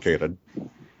work duplicated.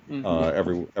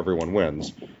 Everyone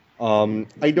wins.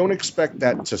 I don't expect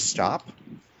that to stop.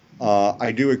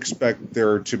 I do expect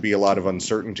there to be a lot of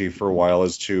uncertainty for a while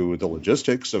as to the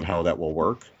logistics of how that will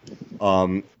work.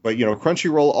 But, you know,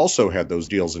 Crunchyroll also had those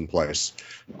deals in place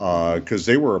because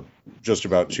they were just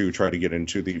about to try to get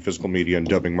into the physical media and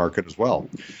dubbing market as well.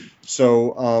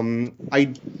 So I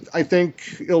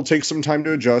think it'll take some time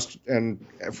to adjust and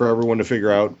for everyone to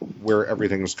figure out where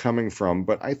everything's coming from.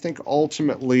 But I think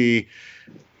ultimately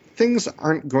things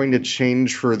aren't going to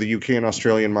change for the UK and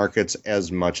Australian markets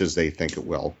as much as they think it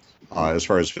will. As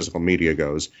far as physical media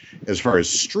goes. As far as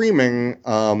streaming,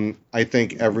 I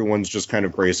think everyone's just kind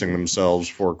of bracing themselves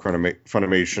for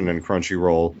Funimation and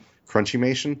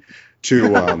Crunchymation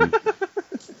to,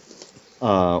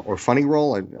 or Funny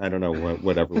Roll, I don't know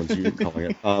what everyone's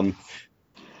calling it.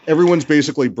 Everyone's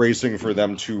basically bracing for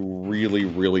them to really,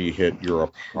 really hit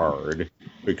Europe hard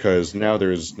because now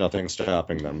there's nothing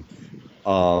stopping them.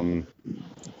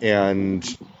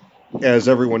 And as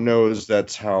everyone knows,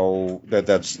 that's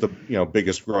the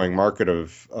biggest growing market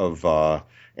of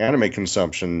anime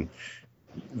consumption.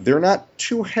 They're not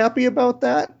too happy about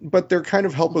that, but they're kind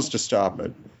of helpless to stop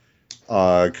it.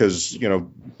 Because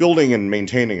building and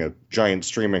maintaining a giant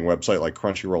streaming website like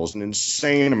Crunchyroll is an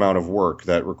insane amount of work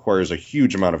that requires a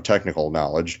huge amount of technical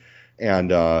knowledge.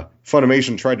 And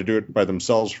Funimation tried to do it by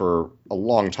themselves for a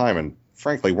long time, and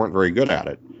frankly weren't very good at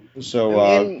it.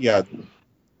 So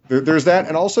there's that,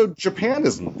 and also Japan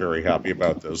isn't very happy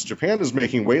about this. Japan is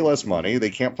making way less money. They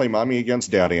can't play mommy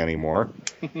against daddy anymore,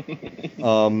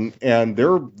 and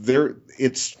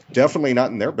it's definitely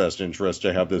not in their best interest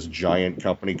to have this giant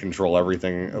company control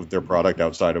everything of their product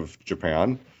outside of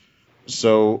Japan.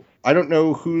 So I don't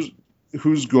know who's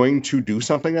going to do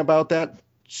something about that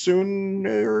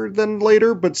sooner than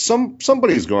later, but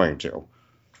somebody's going to.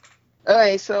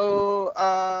 Okay, so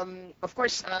of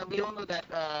course we all know that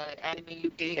Anime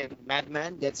UK and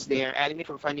Madman, that's their anime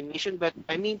from Funimation, but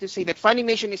I mean to say that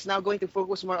Funimation is now going to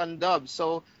focus more on dubs.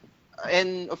 So,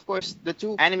 and of course the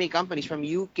two anime companies from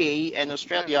UK and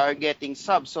Australia are getting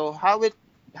subs. So how it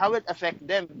affect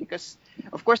them? Because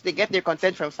of course they get their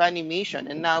content from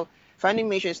Funimation, and now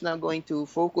Funimation is now going to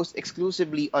focus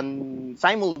exclusively on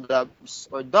simuldubs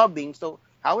or dubbing. So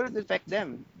how will it affect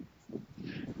them?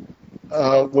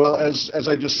 Well, as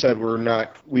I just said,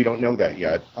 we don't know that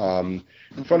yet.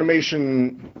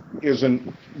 Funimation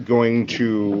isn't going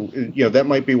to, that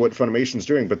might be what Funimation's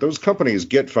doing, but those companies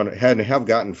have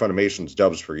gotten Funimation's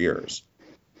dubs for years.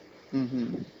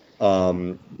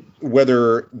 Mm-hmm.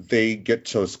 Whether they get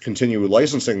to continue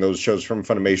licensing those shows from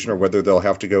Funimation or whether they'll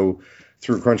have to go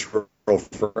through Crunchyroll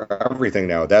for everything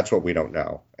now, that's what we don't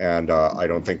know. And I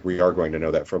don't think we are going to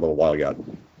know that for a little while yet.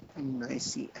 I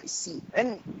see.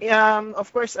 And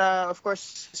of course,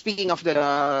 speaking of the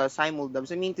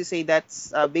simuldubs, I mean to say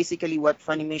that's basically what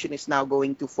Funimation is now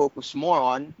going to focus more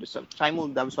on, the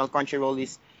simuldubs, while Crunchyroll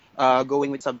is going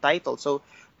with subtitles. So,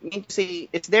 I mean to say,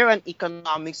 is there an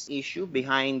economics issue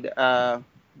behind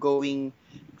going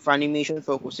Funimation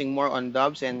focusing more on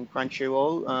dubs and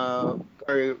Crunchyroll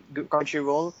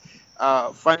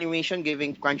Funimation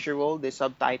giving Crunchyroll the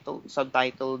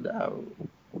subtitled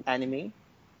anime?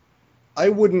 I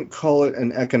wouldn't call it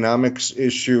an economics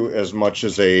issue as much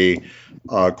as a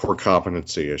core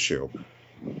competency issue.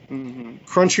 Mm-hmm.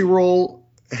 Crunchyroll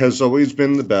has always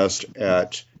been the best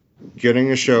at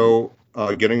getting a show,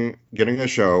 turning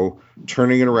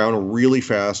it around really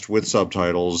fast with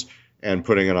subtitles, and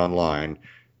putting it online.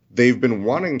 They've been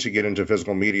wanting to get into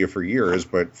physical media for years,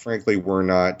 but frankly, we're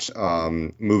not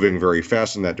moving very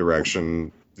fast in that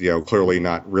direction. Clearly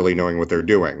not really knowing what they're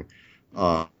doing.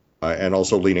 And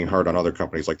also leaning hard on other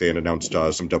companies, like they had announced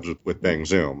some dubs with Bang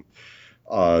Zoom.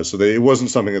 So it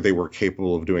wasn't something that they were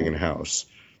capable of doing in-house.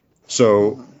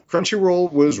 So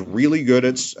Crunchyroll was really good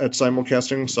at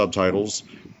simulcasting subtitles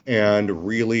and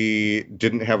really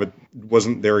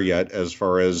wasn't there yet as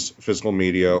far as physical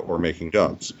media or making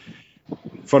dubs.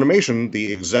 Funimation,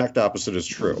 the exact opposite is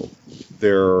true.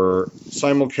 Their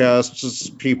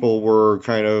simulcasts, people were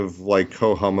kind of like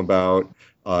ho-hum about,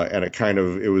 and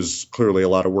it was clearly a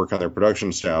lot of work on their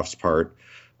production staff's part,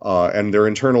 and their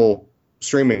internal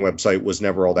streaming website was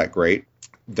never all that great.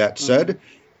 That said,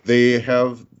 they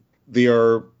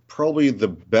are probably the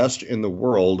best in the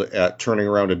world at turning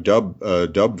around a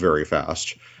dub very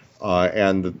fast,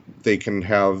 and they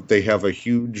have a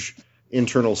huge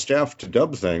internal staff to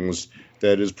dub things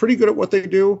that is pretty good at what they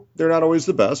do. They're not always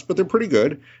the best, but they're pretty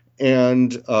good,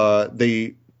 and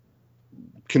they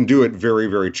can do it very,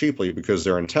 very cheaply because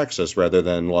they're in Texas rather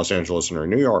than Los Angeles or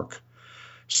New York.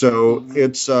 So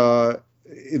it's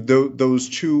those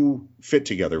two fit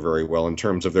together very well in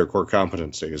terms of their core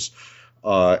competencies.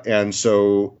 And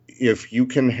so if you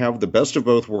can have the best of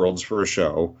both worlds for a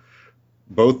show,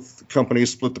 both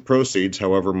companies split the proceeds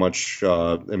however much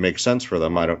it makes sense for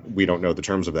them. We don't know the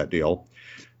terms of that deal.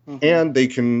 And they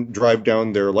can drive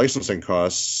down their licensing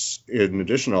costs in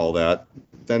addition to all that,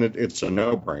 then it's a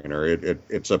no-brainer.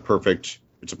 It's a perfect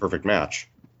match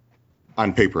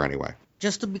on paper anyway.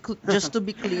 Just to be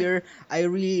clear, I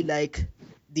really like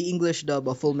the English dub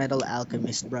of Full Metal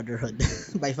Alchemist Brotherhood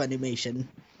by Funimation.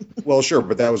 Well, sure,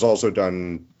 but that was also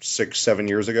done 6-7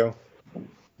 years ago.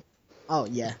 Oh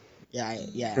yeah.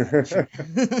 Sure.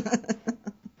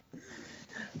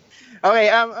 Okay.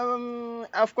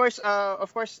 Of course.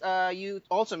 You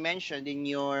also mentioned in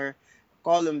your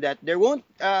column that there won't.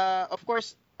 Of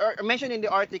course, or mentioned in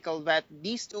the article that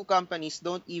these two companies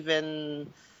don't even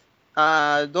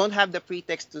don't have the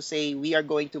pretext to say we are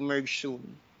going to merge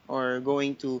soon or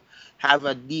going to have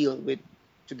a deal with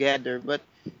together. But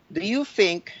do you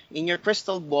think, in your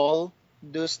crystal ball,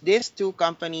 these two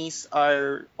companies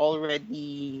are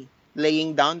already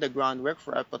laying down the groundwork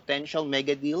for a potential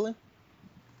mega deal?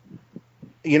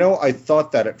 I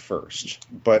thought that at first,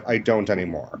 but I don't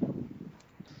anymore.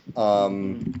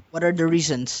 What are the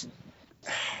reasons?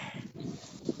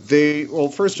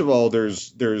 First of all,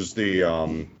 there's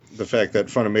the fact that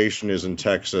Funimation is in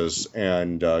Texas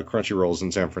and Crunchyroll is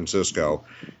in San Francisco,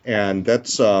 and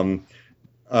that's I'm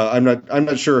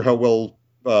not sure how well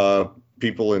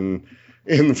people in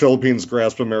the Philippines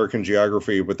grasp American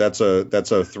geography, but that's a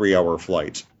 3-hour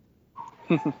flight.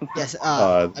 Yes,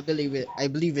 I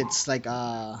believe it's like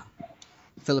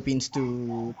Philippines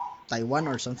to Taiwan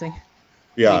or something.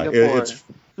 Yeah, Singapore.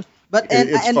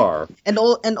 it's far. And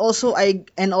also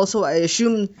I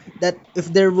assume that if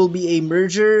there will be a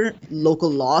merger, local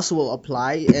laws will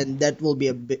apply, and that will be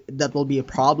a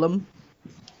problem.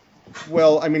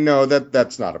 Well, I mean, no,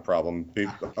 that's not a problem.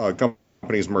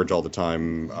 Companies merge all the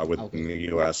time within the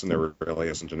U.S., and there really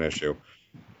isn't an issue.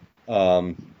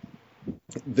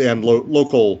 Then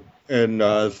local, and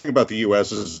the thing about the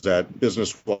U.S. is that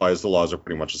business-wise, the laws are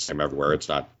pretty much the same everywhere. It's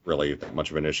not really that much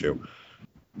of an issue.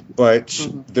 But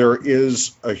there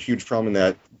is a huge problem in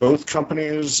that both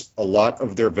companies, a lot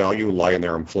of their value lie in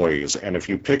their employees. And if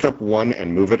you pick up one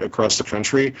and move it across the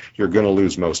country, you're going to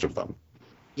lose most of them.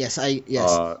 Especially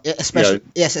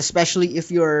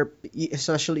if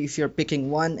you're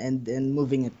picking one and then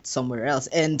moving it somewhere else,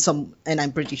 and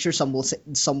I'm pretty sure some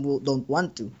don't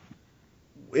want to.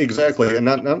 Exactly, and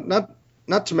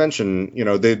not to mention,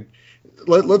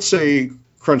 let's say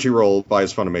Crunchyroll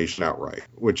buys Funimation outright,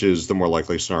 which is the more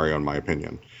likely scenario in my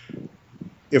opinion.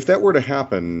 If that were to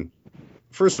happen,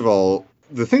 first of all,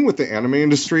 the thing with the anime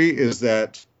industry is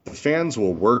that the fans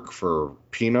will work for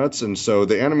peanuts, and so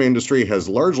the anime industry has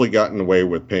largely gotten away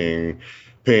with paying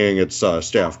its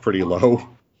staff pretty low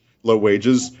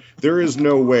wages. There is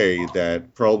no way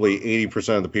that probably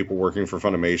 80% of the people working for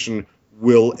Funimation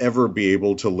will ever be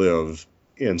able to live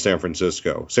in San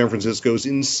Francisco. San Francisco is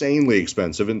insanely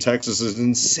expensive, and Texas is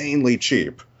insanely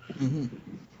cheap.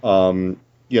 Mm-hmm.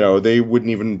 They wouldn't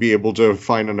even be able to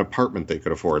find an apartment they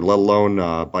could afford, let alone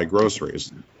buy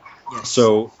groceries. Yes.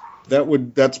 So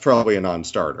that's probably a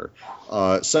non-starter.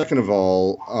 Second of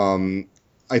all,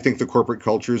 I think the corporate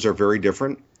cultures are very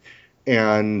different,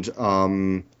 and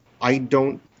I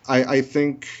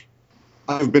think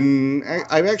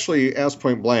I've actually asked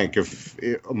point blank if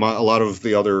a lot of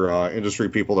the other industry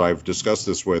people that I've discussed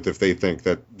this with, if they think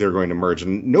that they're going to merge,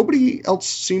 and nobody else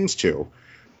seems to.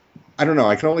 I don't know.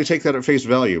 I can only take that at face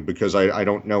value because I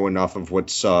don't know enough of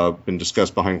what's been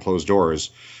discussed behind closed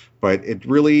doors. But it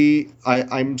really,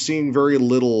 I'm seeing very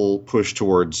little push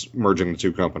towards merging the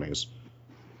two companies.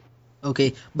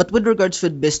 Okay, but with regards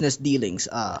with business dealings,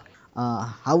 how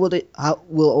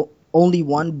will only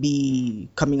one be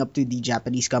coming up to the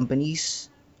Japanese companies?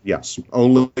 Yes,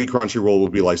 only Crunchyroll will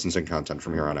be licensing content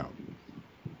from here on out.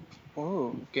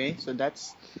 Oh, okay. So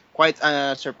that's quite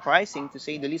surprising to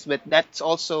say the least. But that's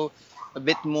also a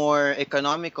bit more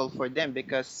economical for them,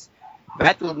 because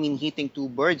that will mean hitting two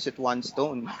birds at one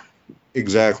stone.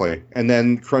 Exactly. And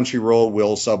then Crunchyroll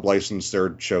will sub-license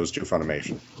their shows to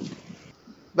Funimation.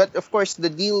 But of course, the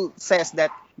deal says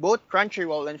that both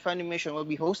Crunchyroll and Funimation will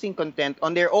be hosting content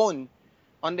on their own,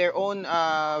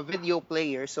 video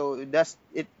player. So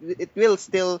it will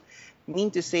still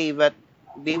mean to say that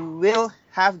they will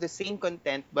have the same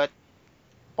content, but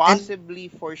possibly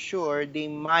for sure they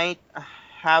might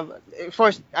have,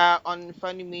 first, on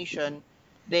Funimation,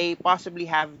 they possibly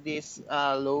have this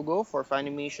logo for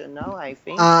Funimation now, I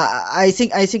think. I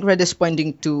think Red is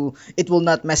pointing to it will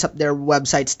not mess up their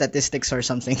website statistics or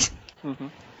something. Mhm.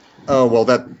 Oh, well,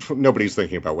 that nobody's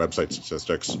thinking about website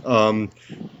statistics.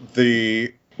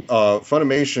 The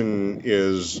Funimation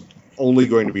is only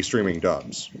going to be streaming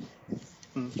dubs.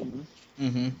 Mhm.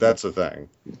 Mm-hmm. That's the thing.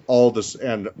 All this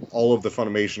and all of the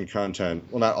Funimation content,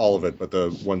 well, not all of it, but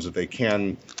the ones that they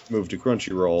can move to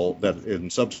Crunchyroll, that in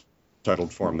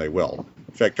subtitled form they will.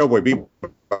 In fact, Cowboy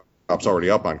Bebop's already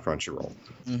up on Crunchyroll.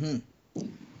 Mm-hmm.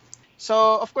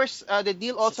 So, of course, the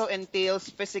deal also entails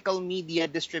physical media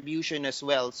distribution as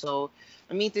well. So,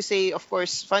 I mean to say, of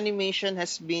course, Funimation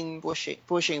has been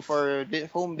pushing for the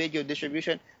home video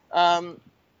distribution.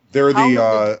 They're How will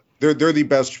the they're the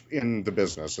best in the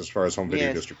business as far as home video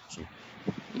Yes, distribution.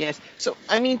 yes. So,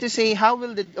 I mean to say, how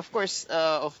will the of course,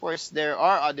 there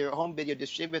are other home video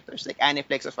distributors like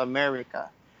Aniplex of America.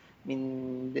 I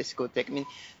mean, Discotech. I mean,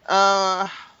 uh,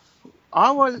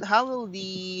 how will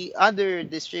the other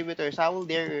distributors, how will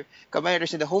their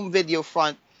competitors in the home video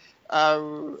front, uh,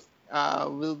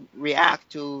 will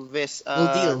react to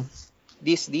Will deal.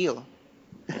 this deal?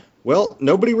 Well,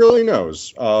 nobody really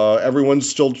knows. Everyone's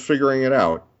still figuring it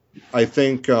out. I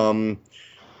think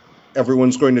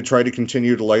everyone's going to try to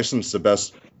continue to license the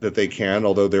best that they can,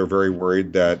 although they're very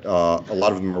worried that a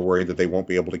lot of them are worried that they won't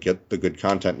be able to get the good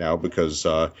content now because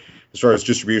as far as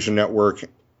distribution network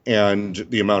and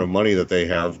the amount of money that they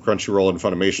have, Crunchyroll and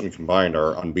Funimation combined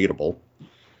are unbeatable.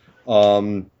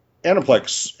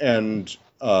 Aniplex and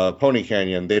Pony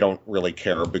Canyon, they don't really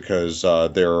care because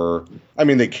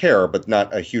they care, but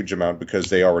not a huge amount because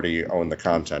they already own the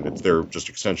content. They're just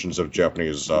extensions of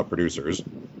Japanese producers.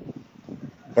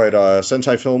 But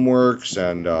Sentai Filmworks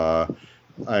and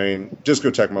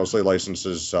Discotech mostly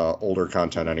licenses older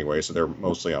content anyway, so they're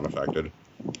mostly unaffected.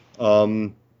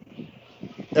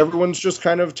 Everyone's just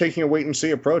kind of taking a wait and see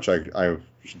approach. I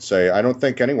should say I don't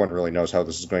think anyone really knows how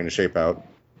this is going to shape out.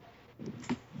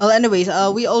 Well, anyways,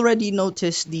 we already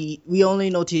noticed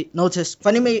noticed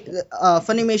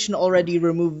Funimation already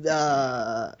removed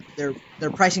their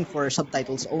pricing for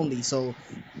subtitles only. So,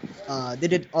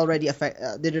 did it already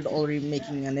affect? Did it already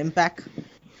making an impact?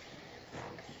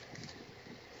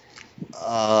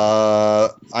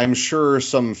 I'm sure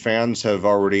some fans have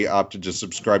already opted to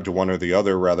subscribe to one or the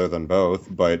other rather than both.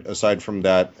 But aside from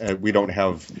that, we don't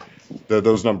have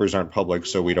those numbers aren't public,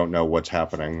 so we don't know what's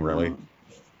happening really.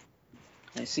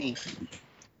 I see.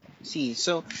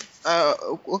 So,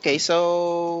 okay.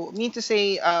 So, mean to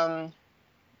say,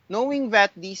 knowing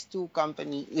that these two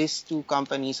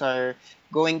companies are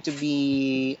going to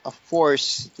be a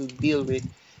force to deal with,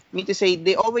 mean to say,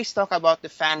 they always talk about the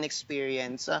fan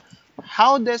experience.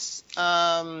 How does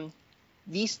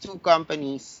these two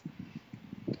companies,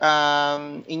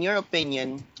 in your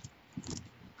opinion,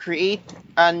 create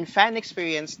a fan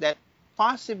experience that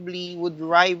possibly would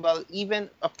rival even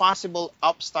a possible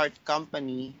upstart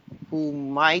company who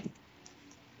might,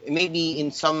 maybe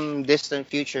in some distant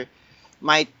future,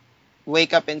 might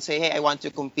wake up and say, "Hey, I want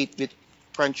to compete with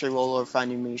Crunchyroll or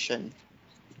Funimation."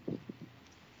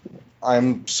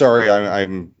 I'm sorry, I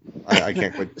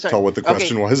can't quite Sorry. tell what the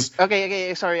question was.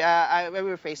 Okay. Sorry. I will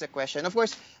rephrase the question. Of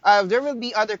course, there will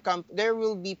be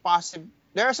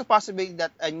there is a possibility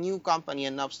that a new company,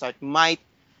 an upstart, might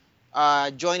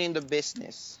join in the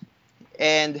business.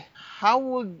 And how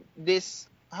would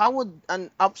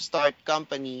an upstart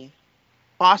company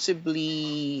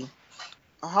possibly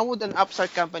how would an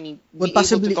upstart company Would be able to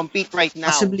possibly compete right now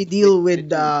possibly deal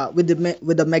with with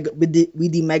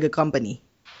the mega company?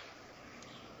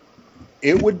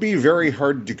 It would be very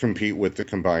hard to compete with the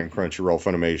combined Crunchyroll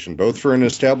Funimation, both for an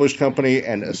established company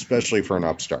and especially for an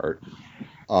upstart.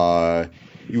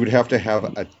 You would have to have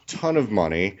a ton of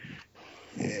money,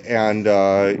 and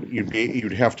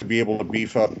you'd have to be able to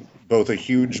beef up both a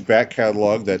huge back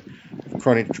catalog that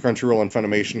Crunchyroll and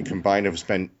Funimation combined have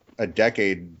spent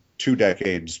two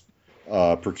decades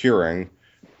procuring,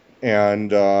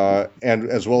 and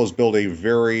as well as build a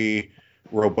very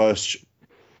robust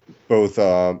both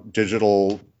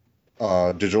digital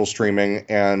streaming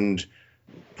and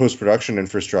post production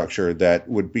infrastructure that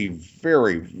would be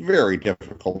very, very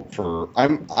difficult for.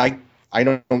 I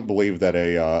don't believe that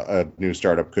a new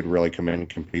startup could really come in and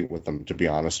compete with them. To be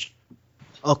honest.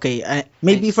 Okay,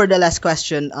 maybe for the last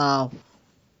question,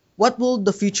 what will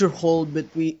the future hold with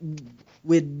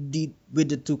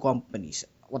the two companies?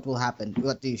 What will happen?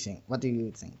 What do you think? What do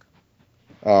you think?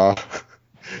 Uh,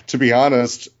 to be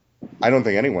honest, I don't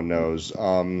think anyone knows.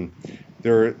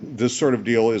 This sort of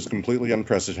deal is completely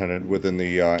unprecedented within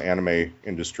the anime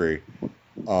industry.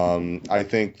 I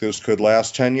think this could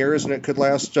last 10 years and it could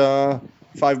last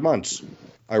 5 months.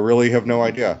 I really have no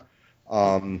idea.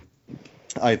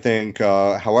 I think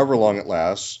however long it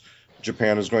lasts,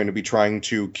 Japan is going to be trying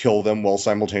to kill them while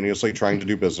simultaneously trying to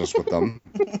do business with them.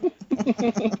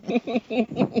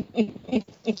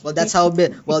 Well, that's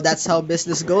how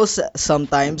business goes.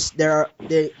 Sometimes there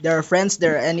are friends,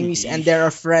 there are enemies, and there are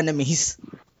frenemies.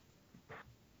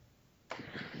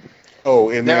 Oh,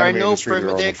 in the There are anime no industry, there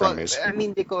are only they call, frenemies. I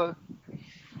mean, they call.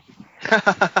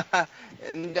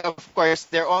 And of course,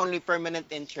 they're only permanent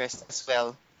interest as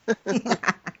well.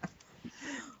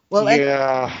 Well,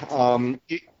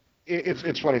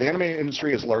 It's funny. The anime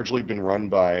industry has largely been run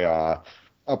by,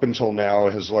 up until now,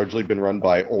 has largely been run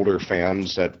by older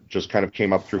fans that just kind of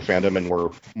came up through fandom and were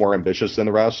more ambitious than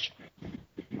the rest.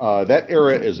 That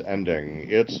era is ending.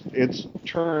 It's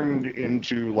turned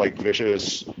into like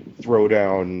vicious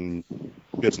throwdown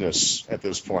business at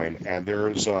this point. And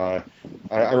there's, I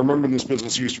remember this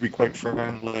business used to be quite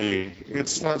friendly.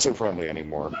 It's not so friendly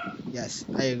anymore. yes,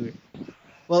 I agree.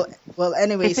 Well, well.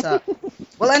 Anyways,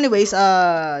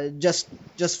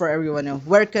 just for everyone,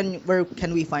 where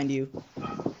can we find you?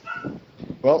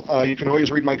 Well, you can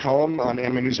always read my column on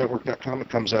AnimeNewsNetwork.com. It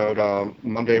comes out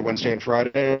Monday, Wednesday, and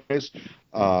Fridays.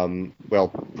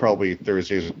 Well, probably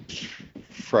Thursdays,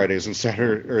 Fridays, and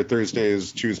Saturday, or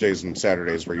Thursdays, Tuesdays, and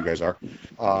Saturdays, where you guys are.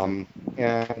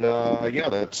 Yeah,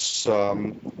 that's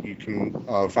you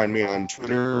can find me on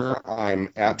Twitter.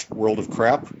 I'm at World of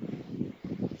Crap.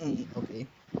 Okay.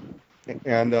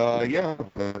 And yeah,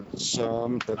 that's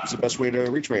the best way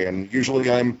to reach me. And usually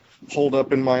I'm holed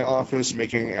up in my office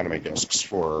making anime discs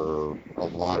for a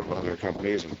lot of other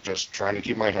companies and just trying to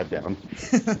keep my head down.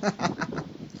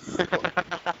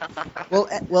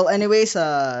 Well. Anyways,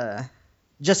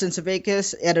 Justin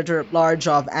Savakis, editor-at-large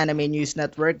of Anime News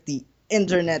Network, the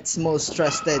internet's most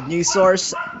trusted news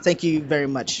source. Thank you very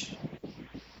much.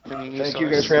 Thank you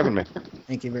guys for having me.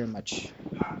 Thank you very much.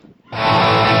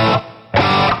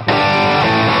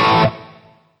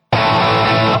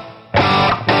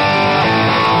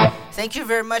 Thank you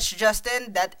very much,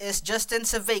 Justin. That is Justin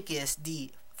Savakis,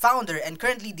 the founder and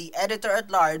currently the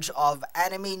editor-at-large of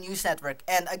Anime News Network.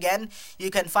 And again,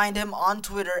 you can find him on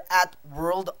Twitter at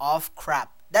World of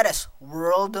Crap. That is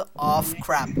World of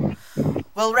Crap.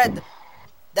 Well, Red,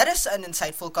 that is an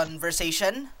insightful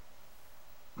conversation.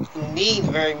 Indeed,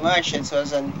 very much. It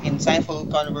was an insightful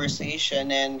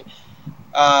conversation, and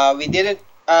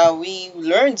we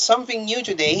learned something new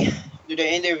today to the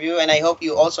interview, and I hope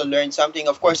you also learned something.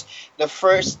 Of course, the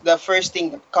first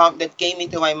thing that came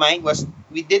into my mind was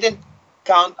we didn't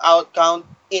count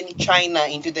in China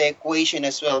into the equation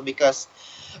as well, because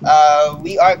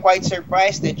we are quite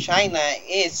surprised that China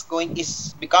is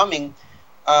becoming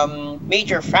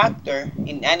major factor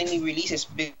in anime releases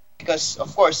because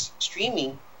of course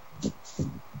streaming.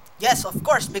 Yes, of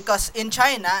course, because in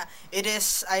China, it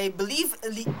is, I believe,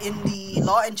 in the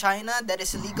law in China that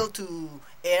is illegal to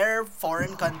air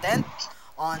foreign content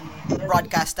on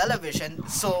broadcast television.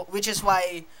 So, which is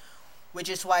why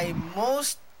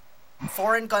most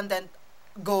foreign content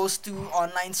goes to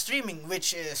online streaming,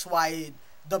 which is why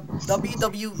the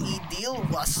WWE deal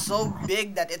was so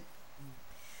big that it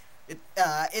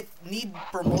need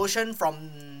promotion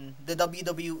from the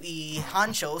WWE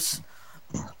honchos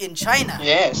in China.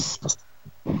 Yes,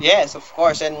 of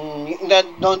course, and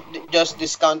don't just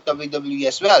discount WWE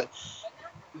as well.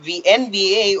 The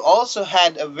NBA also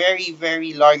had a very,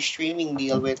 very large streaming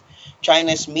deal with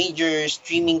China's major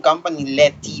streaming company,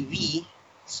 LED TV,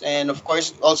 and of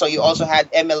course, you also had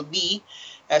MLB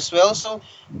as well. So,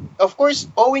 of course,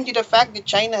 owing to the fact that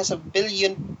China has 1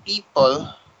 billion people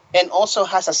and also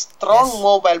has a strong Yes.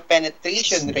 mobile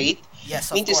penetration rate,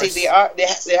 Yes, of mean to course. say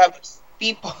they have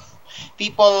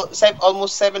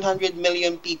almost 700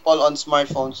 million people on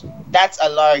smartphones. That's a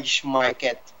large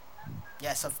market.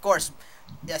 Yes, of course.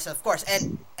 Yes, of course.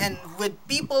 And with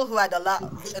people who had a lot,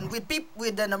 and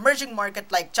with an emerging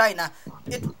market like China,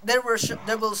 there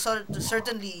will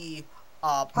certainly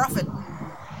profit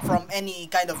from any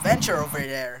kind of venture over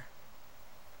there.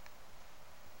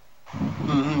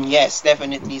 Yes,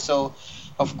 definitely. So,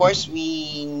 of course,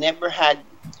 we never had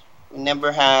We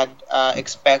never had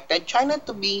expected China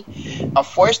to be a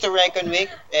force to reckon with,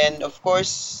 and of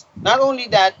course, not only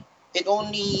that, it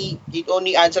only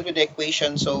adds up to the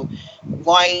equation. So,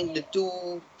 why the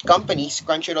two companies,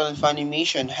 Crunchyroll and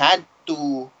Funimation, had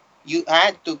to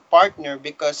partner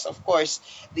because, of course,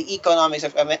 the economics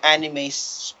of anime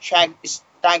is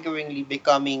staggeringly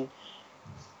becoming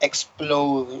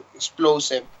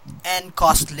explosive, And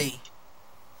costly.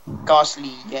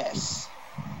 costly. Yes.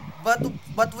 But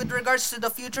but with regards to the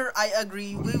future, I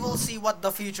agree. We will see what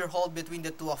the future hold between the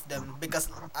two of them because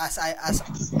as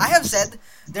I have said,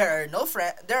 there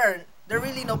are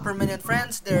really no permanent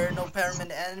friends. There are no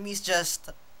permanent enemies. Just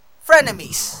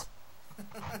frenemies.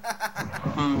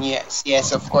 Yes,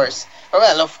 yes, of course.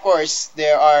 Well, of course,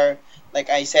 there are, like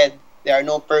I said, there are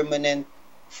no permanent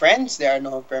friends, there are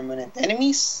no permanent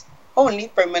enemies, only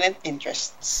permanent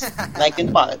interests, like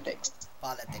in politics.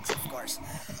 Politics, of course.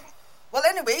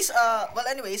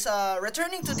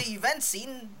 Returning to the event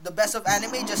scene, the best of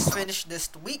anime just finished this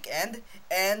weekend,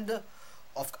 and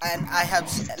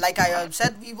like I have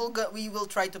said, we will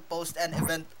try to post an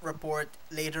event report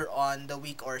later on the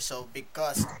week or so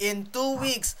because in 2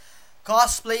 weeks,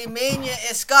 Cosplay Mania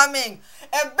is coming.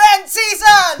 Event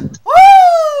season.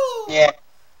 Woo! Yeah,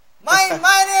 My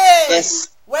money. yes,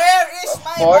 Where is of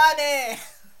my course. money?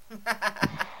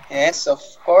 Yes, of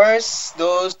course.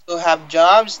 Those who have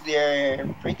jobs, they're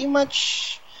pretty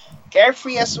much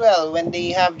carefree as well when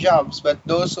they have jobs. But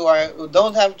those who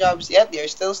don't have jobs yet, they're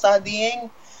still studying.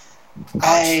 Ouch!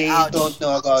 I don't Ouch!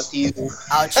 know about you.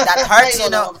 Ouch! That I hurts, you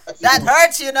don't know know. about That you.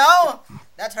 hurts, you know.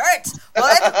 That hurts.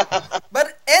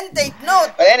 But and take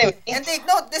note. But anyway, And take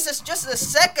note. This is just the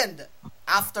second.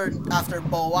 After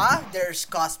Boa, there's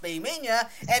Cosplay Mania,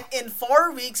 and in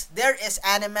 4 weeks there is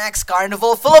Animax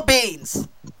Carnival Philippines.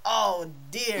 Oh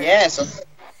dear. yes, of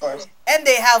course. And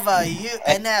they have a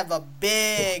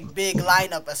big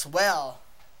lineup as well.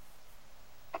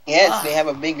 Yes, Ah. they have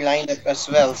a big lineup as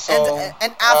well. And So,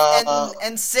 and uh,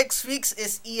 and 6 weeks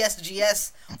is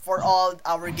ESGS for all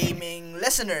our gaming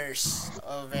listeners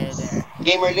over there.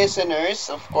 gamer listeners,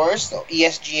 of course, so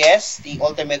ESGS, the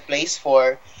ultimate place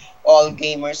for all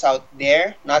gamers out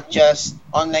there, not just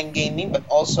online gaming, but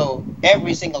also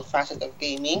every single facet of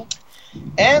gaming.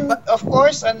 And But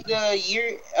on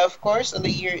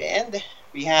the year end,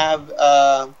 we have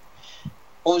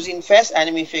Ozin Fest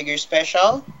Anime Figure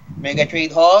Special, Mega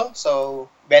Trade Hall. So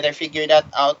better figure that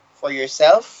out for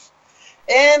yourself.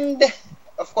 And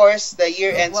of course, the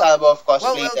year end well, salvo of well,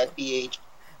 well, cosplay.ph.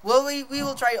 well, we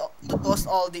will try to post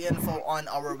all the info on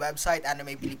our website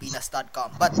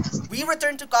animepilipinas.com. But we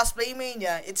return to Cosplay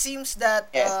Mania. It seems that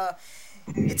Yes.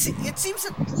 it seems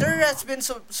that there has been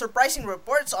surprising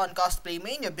reports on Cosplay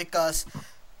Mania because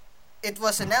it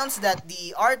was announced that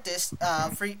the artist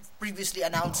previously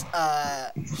announced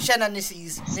Shena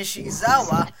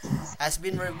Nishizawa has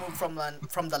been removed from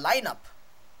the lineup.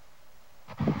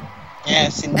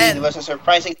 Yes, indeed, it And was a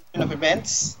surprising turn of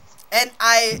events. and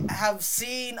I have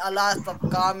seen a lot of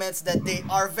comments that they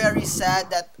are very sad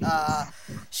that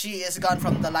she is gone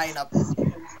from the lineup.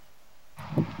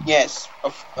 Yes,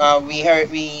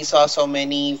 we saw so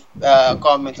many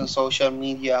comments on social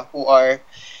media who are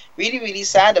really really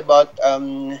sad about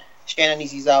Shiina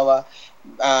Nishizawa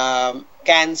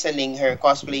canceling her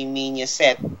Cosplay Mania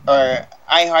set or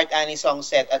I Heart Annie song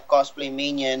set at Cosplay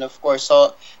Mania, and of course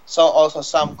saw also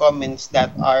some comments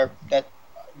that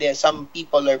there some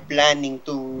people are planning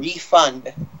to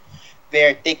refund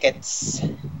their tickets.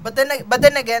 But then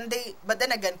again,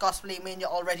 Cosplay Mania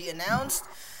already announced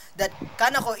that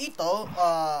Kanako Ito,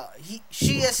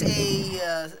 she is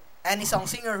a Anisong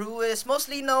singer who is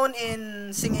mostly known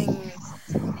in singing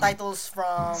titles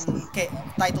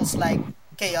like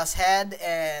Chaos Head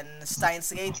and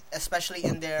Steins Gate, especially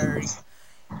in their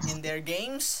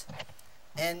games.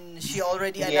 And she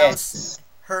already announced Yes,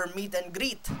 her meet and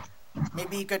greet.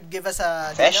 Maybe you could give us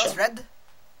a details, session. Red?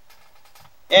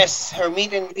 Yes, her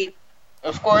meet and greet.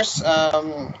 Of course,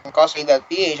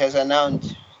 Cosplay.ph has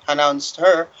announced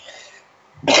her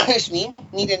excuse me,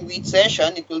 meet and greet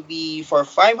session. It will be for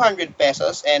 500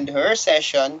 pesos, and her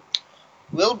session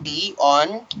will be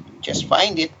on. Just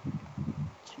find it.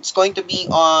 It's going to be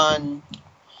on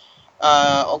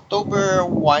October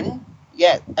 1.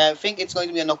 Yeah, I think it's going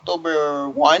to be on October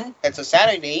 1. That's a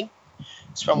Saturday.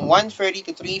 It's from 1:30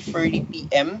 to 3:30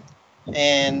 p.m.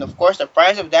 And of course, the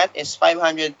price of that is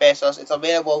 500 pesos. It's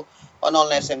available on all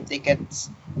SM tickets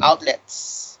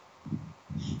outlets.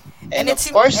 And And of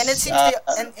course,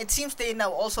 it seems they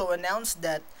now also announced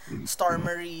that Star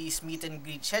Marie's meet and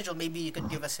greet schedule. Maybe you could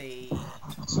give us a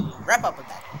wrap up of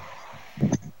that.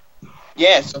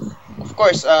 yes, of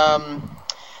course.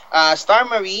 Star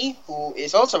Marie, who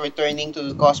is also returning to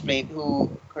the cosplay,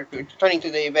 returning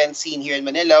to the event scene here in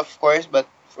Manila, of course, but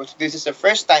this is the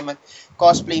first time at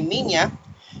Cosplay Mania,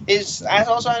 has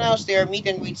also announced their meet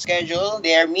and greet schedule.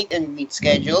 Their meet and greet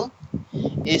schedule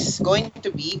is going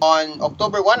to be on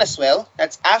October 1 as well.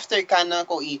 That's after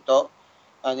Kanako Ito.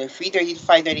 They're 3:30 to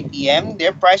 5:30 p.m.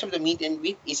 Their price of the meet and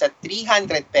greet is at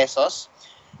 300 pesos.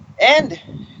 And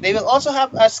they will also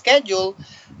have a schedule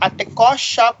at the cost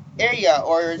shop area,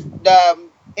 or the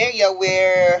area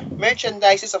where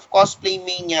merchandises of Cosplay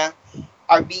Mania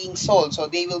are being sold. So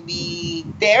they will be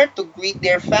there to greet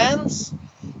their fans,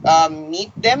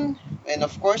 meet them, and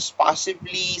of course,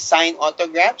 possibly sign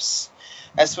autographs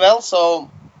as well. So,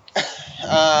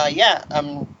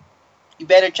 you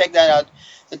better check that out.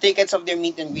 The tickets of their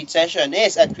meet and greet session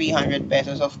is at 300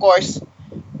 pesos. Of course,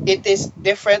 it is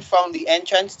different from the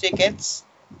entrance tickets.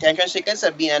 The entrance tickets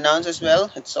have been announced as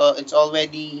well. It's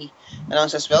already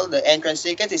announced as well. The entrance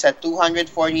ticket is at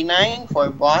 249 for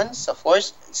bronze. Of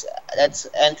course, that's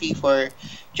entry for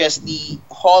just the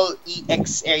Hall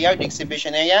EX area, the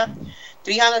exhibition area.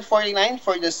 349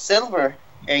 for the silver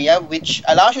area, which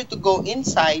allows you to go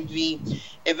inside the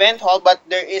event hall, but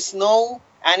there is no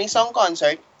Anisong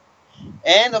concert.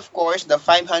 And of course, the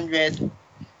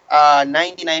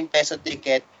 599 peso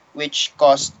ticket, which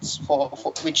costs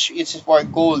which is for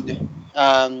gold,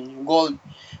 gold,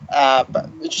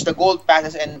 which is the gold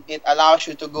passes, and it allows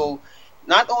you to go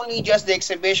not only just the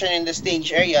exhibition in the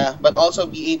stage area, but also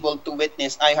be able to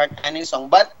witness I Heart Anisong,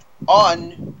 but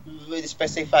on the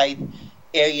specified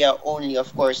area only.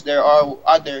 Of course, there are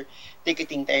other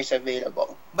ticketing tiers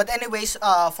available. But anyways,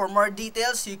 for more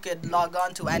details, you could log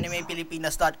on to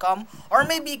animepilipinas.com, or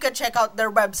maybe you could check out their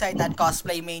website at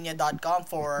cosplaymania.com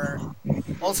for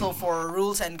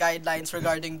rules and guidelines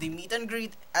regarding the meet and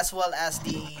greet, as well as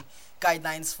the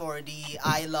guidelines for the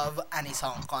I Love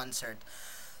Anisong concert.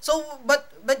 So, but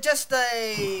just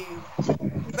to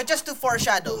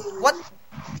foreshadow, what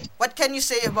can you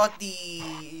say about the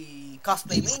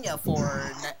Cosplay Mania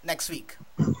for next week?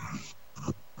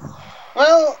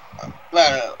 Well,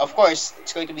 of course,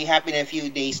 it's going to be happening in a few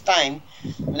days' time,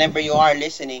 whenever you are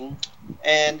listening.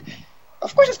 And,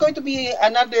 of course, it's going to be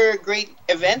another great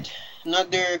event,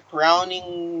 another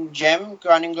crowning gem,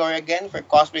 crowning glory again for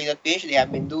Cosplay.ph. They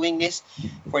have been doing this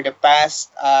for the past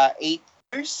 8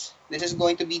 years. This is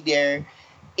going to be their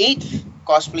 8th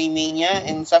Cosplay Mania,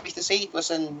 and suffice to say, it was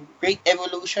a great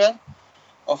evolution.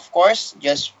 Of course,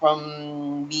 just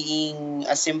from being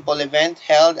a simple event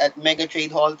held at Mega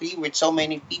Trade Hall 3 with so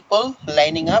many people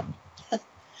lining up,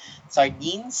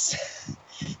 sardines,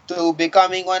 to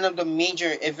becoming one of the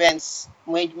major events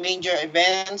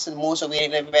and most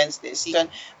awaited events this season.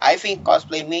 I think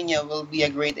Cosplay Mania will be a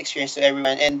great experience to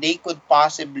everyone, and they could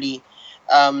possibly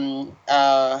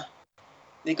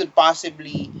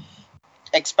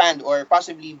expand or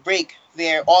possibly break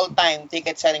their all-time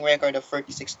ticket selling record of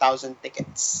 36,000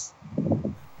 tickets.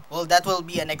 Well, that will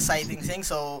be an exciting thing.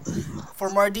 So, for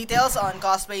more details on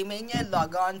Cosplay Mania,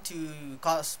 log on to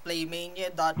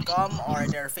cosplaymania.com or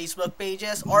their Facebook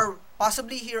pages, or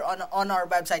possibly here on our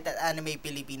website at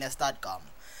animepilipinas.com.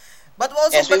 But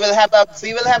also, yes, we will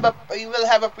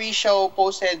have a pre-show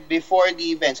posted before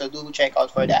the event, so do check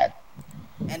out for that.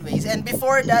 Anyways, and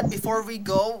before we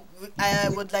go, I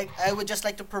would just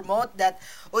like to promote that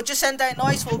Uchu Sentai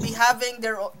Noise will be having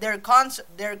their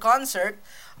concert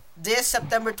this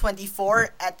September 24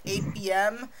 at 8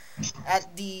 p.m.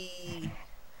 at the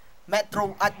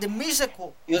Music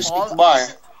Hall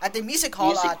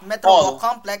at Metro Walk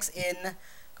Complex in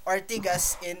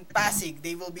Ortigas in Pasig.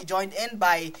 They will be joined in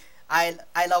by I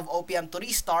Love OPM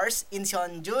 3 stars,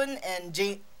 Incheon Jun and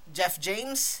Jeff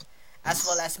James, as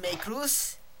well as May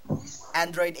Cruz,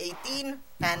 Android 18,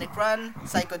 Panic Run,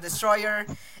 Psycho Destroyer,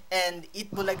 and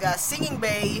Itbulaga Singing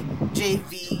Bay,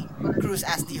 JV Cruz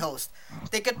as the host.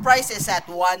 Ticket price is at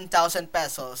 1,000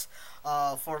 pesos.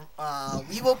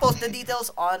 We will post the details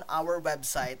on our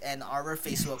website and our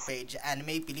Facebook page,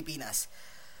 Anime Pilipinas.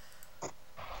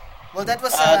 Well, that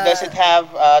was. Does it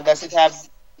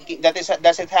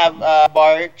have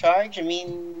bar charge? I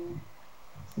mean,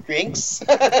 drinks.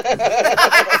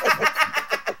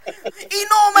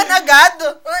 Inuman agad!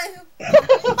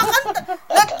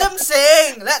 Let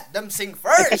them sing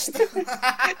first!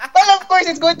 Well, of course,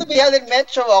 it's going to be held in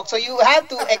Metro Walk, so you have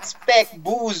to expect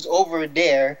booze over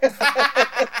there.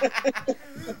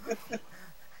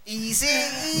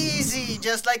 Easy,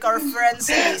 just like our friend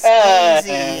says,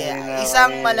 easy.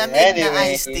 Isang malamig na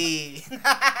iced tea.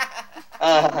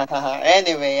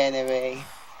 Anyway.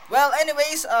 Well,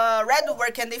 anyways, Red,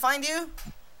 where can they find you?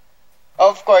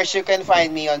 Of course, you can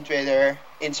find me on Twitter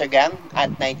Instagram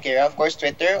at Night Kira. Of course,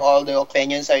 Twitter, all the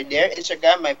opinions are there.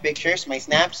 Instagram, my pictures, my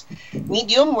snaps.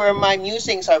 Medium, where my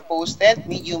musings are posted,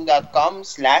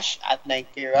 medium.com/at Night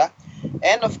Kira.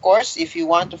 And of course, if you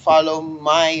want to follow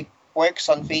my works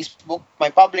on Facebook, my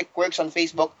public works on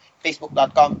Facebook,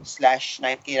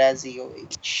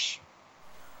 facebook.com/NightKiraZOH.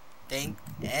 Thank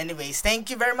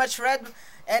you very much, Red.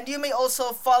 And you may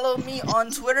also follow me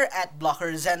on Twitter at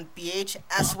BlockersandPH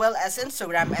as well as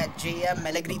Instagram at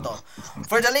JMMelegrito.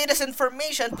 For the latest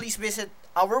information, please visit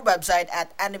our website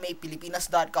at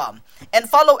animepilipinas.com. And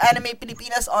follow Anime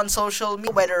Pilipinas on social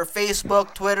media, whether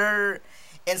Facebook, Twitter,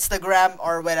 Instagram,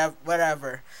 or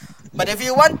wherever. But if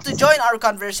you want to join our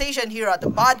conversation here at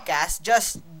the podcast,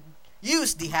 just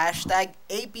use the hashtag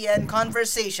APN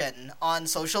Conversation on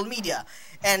social media.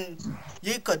 And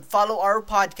you could follow our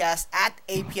podcast at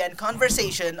APN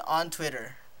Conversation on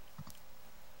Twitter.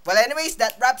 Well, anyways,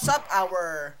 that wraps up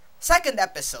our second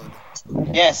episode.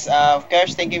 Yes, of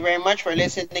course, thank you very much for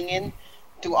listening in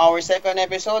to our second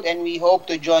episode, and we hope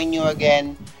to join you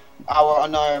again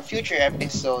on our future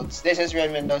episodes. This is Red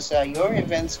Mendoza, your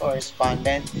events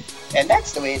correspondent, and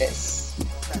that's the way it is.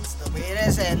 That's the way it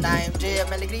is, and I'm JM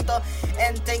Melegrito,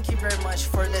 and thank you very much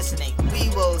for listening. We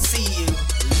will see you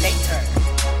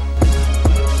later.